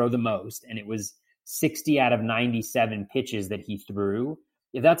going to throw the most, and it was 60 out of 97 pitches that he threw,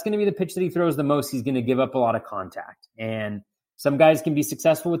 if that's going to be the pitch that he throws the most, he's going to give up a lot of contact. And some guys can be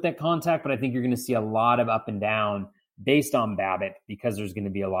successful with that contact, but I think you're going to see a lot of up and down based on BABIP because there's going to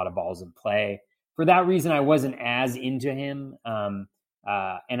be a lot of balls in play. For that reason, I wasn't as into him. And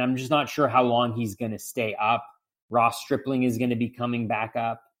I'm just not sure how long he's going to stay up. Ross Stripling is going to be coming back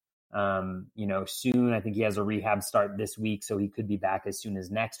up, soon. I think he has a rehab start this week, so he could be back as soon as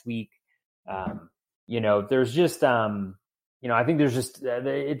next week. There's just, I think there's just,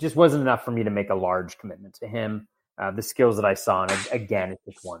 it just wasn't enough for me to make a large commitment to him. The skills that I saw, and again, it's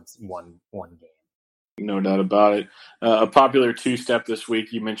just one game. No doubt about it. A popular 2-step this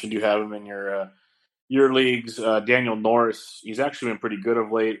week. You mentioned you have him in your leagues. Daniel Norris. He's actually been pretty good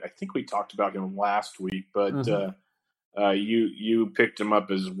of late. I think we talked about him last week, but you picked him up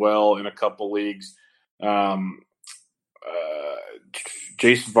as well in a couple leagues.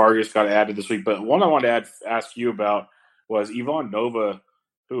 Jason Vargas got added this week, but one I wanted to ask you about was Ivan Nova,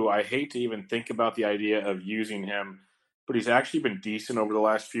 who I hate to even think about the idea of using him, but he's actually been decent over the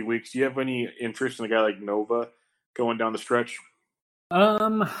last few weeks. Do you have any interest in a guy like Nova going down the stretch?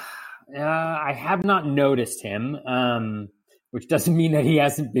 I have not noticed him, which doesn't mean that he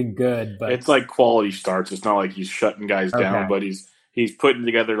hasn't been good. But it's like quality starts. It's not like he's shutting guys down, but he's putting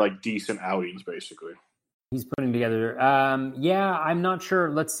together like decent outings, basically. He's putting together. I'm not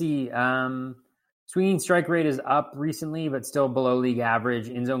sure. Let's see. Swinging strike rate is up recently, but still below league average.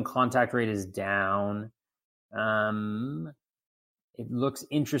 In-zone contact rate is down. It looks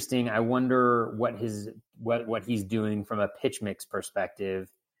interesting. I wonder what he's doing from a pitch mix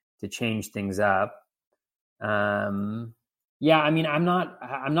perspective to change things up. I'm never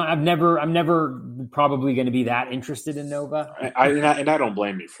probably going to be that interested in Nova. I don't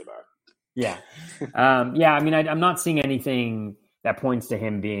blame you for that. Yeah. I'm not seeing anything that points to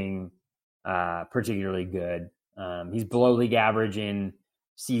him being particularly good. He's below league average in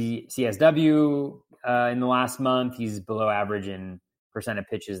CSW in the last month. He's below average in percent of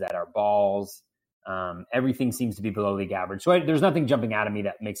pitches that are balls. Everything seems to be below league average. So there's nothing jumping out of me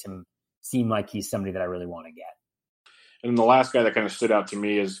that makes him seem like he's somebody that I really want to get. And the last guy that kind of stood out to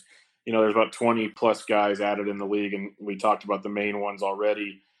me is, there's about 20 plus guys added in the league, and we talked about the main ones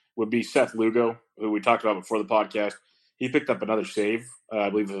already, would be Seth Lugo, who we talked about before the podcast. He picked up another save, I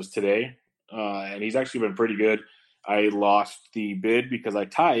believe it was today, and he's actually been pretty good. I lost the bid because I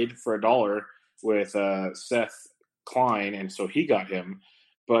tied for $1 with Seth Klein, and so he got him.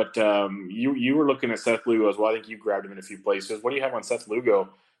 But you were looking at Seth Lugo as well. I think you grabbed him in a few places. What do you have on Seth Lugo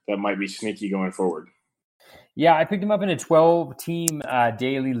that might be sneaky going forward? Yeah, I picked him up in a 12-team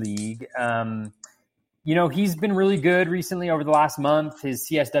daily league. He's been really good recently over the last month. His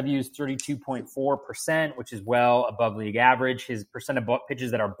CSW is 32.4%, which is well above league average. His percent of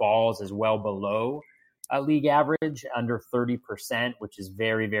pitches that are balls is well below league average, under 30%, which is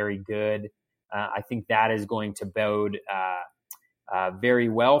very, very good. I think that is going to bode very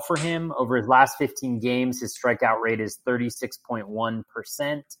well for him. Over his last 15 games, his strikeout rate is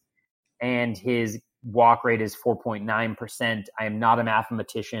 36.1%, and his walk rate is 4.9%. I am not a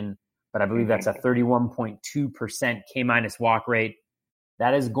mathematician, but I believe that's a 31.2% K- walk rate.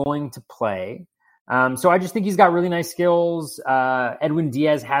 That is going to play. So I just think he's got really nice skills. Edwin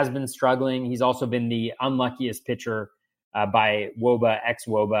Diaz has been struggling. He's also been the unluckiest pitcher by WOBA,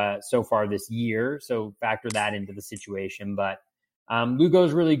 ex-WOBA so far this year. So factor that into the situation. But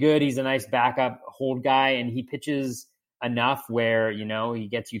Lugo's really good. He's a nice backup hold guy, and he pitches enough where, he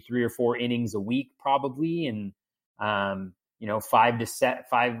gets you 3 or 4 innings a week probably, and 5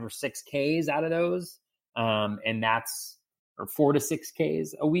 or 6 Ks out of those. And that's or 4 to 6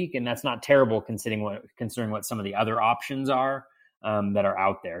 Ks a week, and that's not terrible considering what some of the other options are that are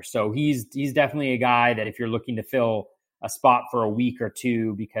out there. So he's definitely a guy that if you're looking to fill a spot for a week or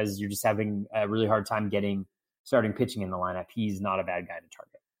two because you're just having a really hard time starting pitching in the lineup, he's not a bad guy to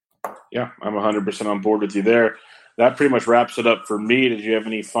target. Yeah, I'm 100% on board with you there. That pretty much wraps it up for me. Did you have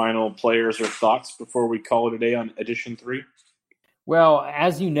any final players or thoughts before we call it a day on edition 3? Well,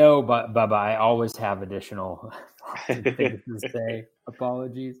 as you know, Bubba, I always have additional things to say.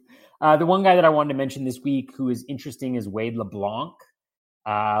 Apologies. The one guy that I wanted to mention this week who is interesting is Wade LeBlanc.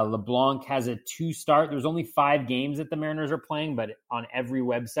 LeBlanc has a 2-start. There's only 5 games that the Mariners are playing, but on every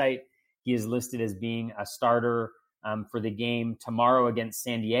website, he is listed as being a starter for the game tomorrow against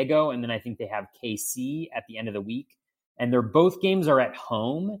San Diego. And then I think they have KC at the end of the week. And both games are at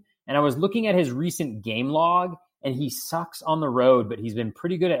home. And I was looking at his recent game log, and he sucks on the road, but he's been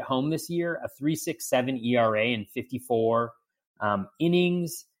pretty good at home this year, a 3.67 ERA in 54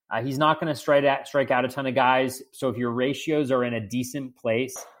 innings. He's not going to strike out a ton of guys. So if your ratios are in a decent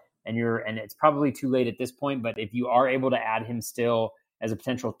place, and it's probably too late at this point, but if you are able to add him still as a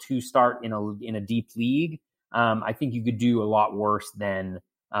potential 2-start in a deep league, I think you could do a lot worse than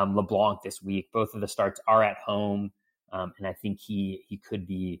LeBlanc this week. Both of the starts are at home, and I think he could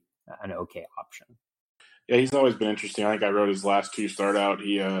be an okay option. Yeah, he's always been interesting. I think I wrote his last 2 start out.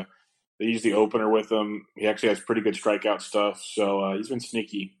 They used the opener with him. He actually has pretty good strikeout stuff, so he's been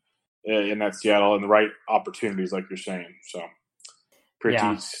sneaky in that Seattle and the right opportunities, like you're saying. So pretty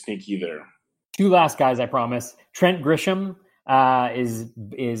sneaky there. 2 last guys, I promise. Trent Grisham he's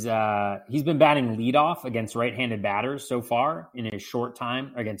been batting leadoff against right-handed batters so far in his short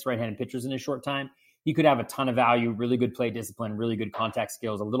time, against right-handed pitchers in his short time. He could have a ton of value, really good play discipline, really good contact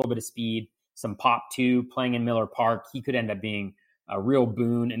skills, a little bit of speed, some pop too, playing in Miller Park. He could end up being a real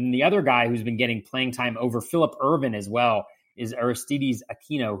boon. And the other guy who's been getting playing time over Phillip Ervin as well is Aristides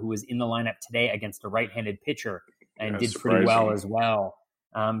Aquino, who was in the lineup today against a right-handed pitcher and did pretty well as well.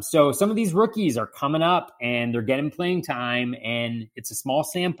 So some of these rookies are coming up and they're getting playing time, and it's a small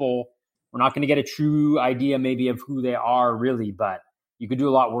sample. We're not going to get a true idea maybe of who they are really, but you could do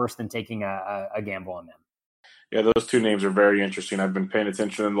a lot worse than taking a gamble on them. Yeah, those 2 names are very interesting. I've been paying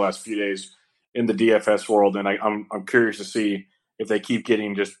attention in the last few days in the DFS world, and I'm curious to see if they keep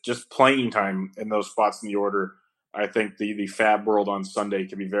getting just playing time in those spots in the order. I think the Fab world on Sunday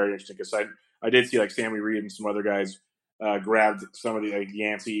could be very interesting because I did see like Sammy Reed and some other guys grabbed some of the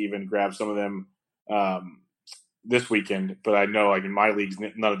Yancey even grabbed some of them this weekend, but I know like in my leagues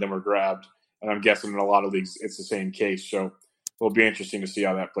none of them were grabbed, and I'm guessing in a lot of leagues it's the same case. So it'll be interesting to see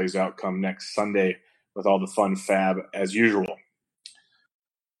how that plays out come next Sunday with all the fun Fab as usual.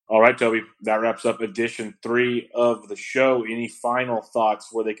 All right, Toby, that wraps up edition 3 of the show. Any final thoughts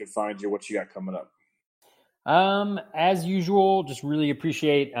where they can find you? What you got coming up? As usual, just really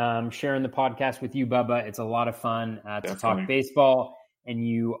appreciate sharing the podcast with you, Bubba. It's a lot of fun to talk baseball, and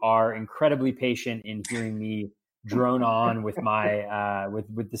you are incredibly patient in hearing me drone on with my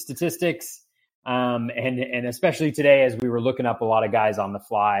with the statistics, and especially today as we were looking up a lot of guys on the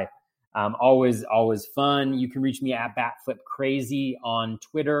fly. Always fun. You can reach me at BatFlipCrazy on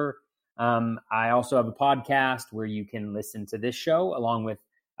Twitter. I also have a podcast where you can listen to this show along with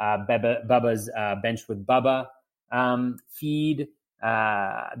Bubba's Bench with Bubba feed.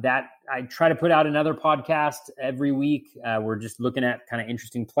 That I try to put out another podcast every week. We're just looking at kind of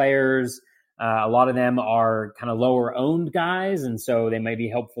interesting players. A lot of them are kind of lower owned guys, and so they might be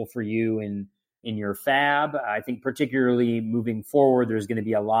helpful for you in your fab. I think particularly moving forward, there's going to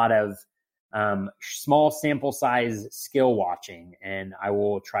be a lot of small sample size skill watching, and I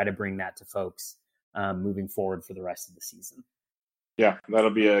will try to bring that to folks moving forward for the rest of the season. Yeah, that'll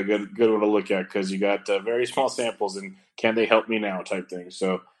be a good one to look at because you got very small samples and can they help me now type thing.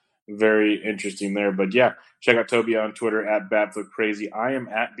 So very interesting there. But yeah, check out Toby on Twitter at BatFlipCrazy. I am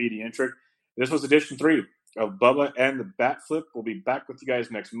at BDintric. This was edition 3 of Bubba and the Bat Flip. We'll be back with you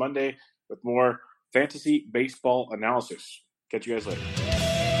guys next Monday with more fantasy baseball analysis. Catch you guys later.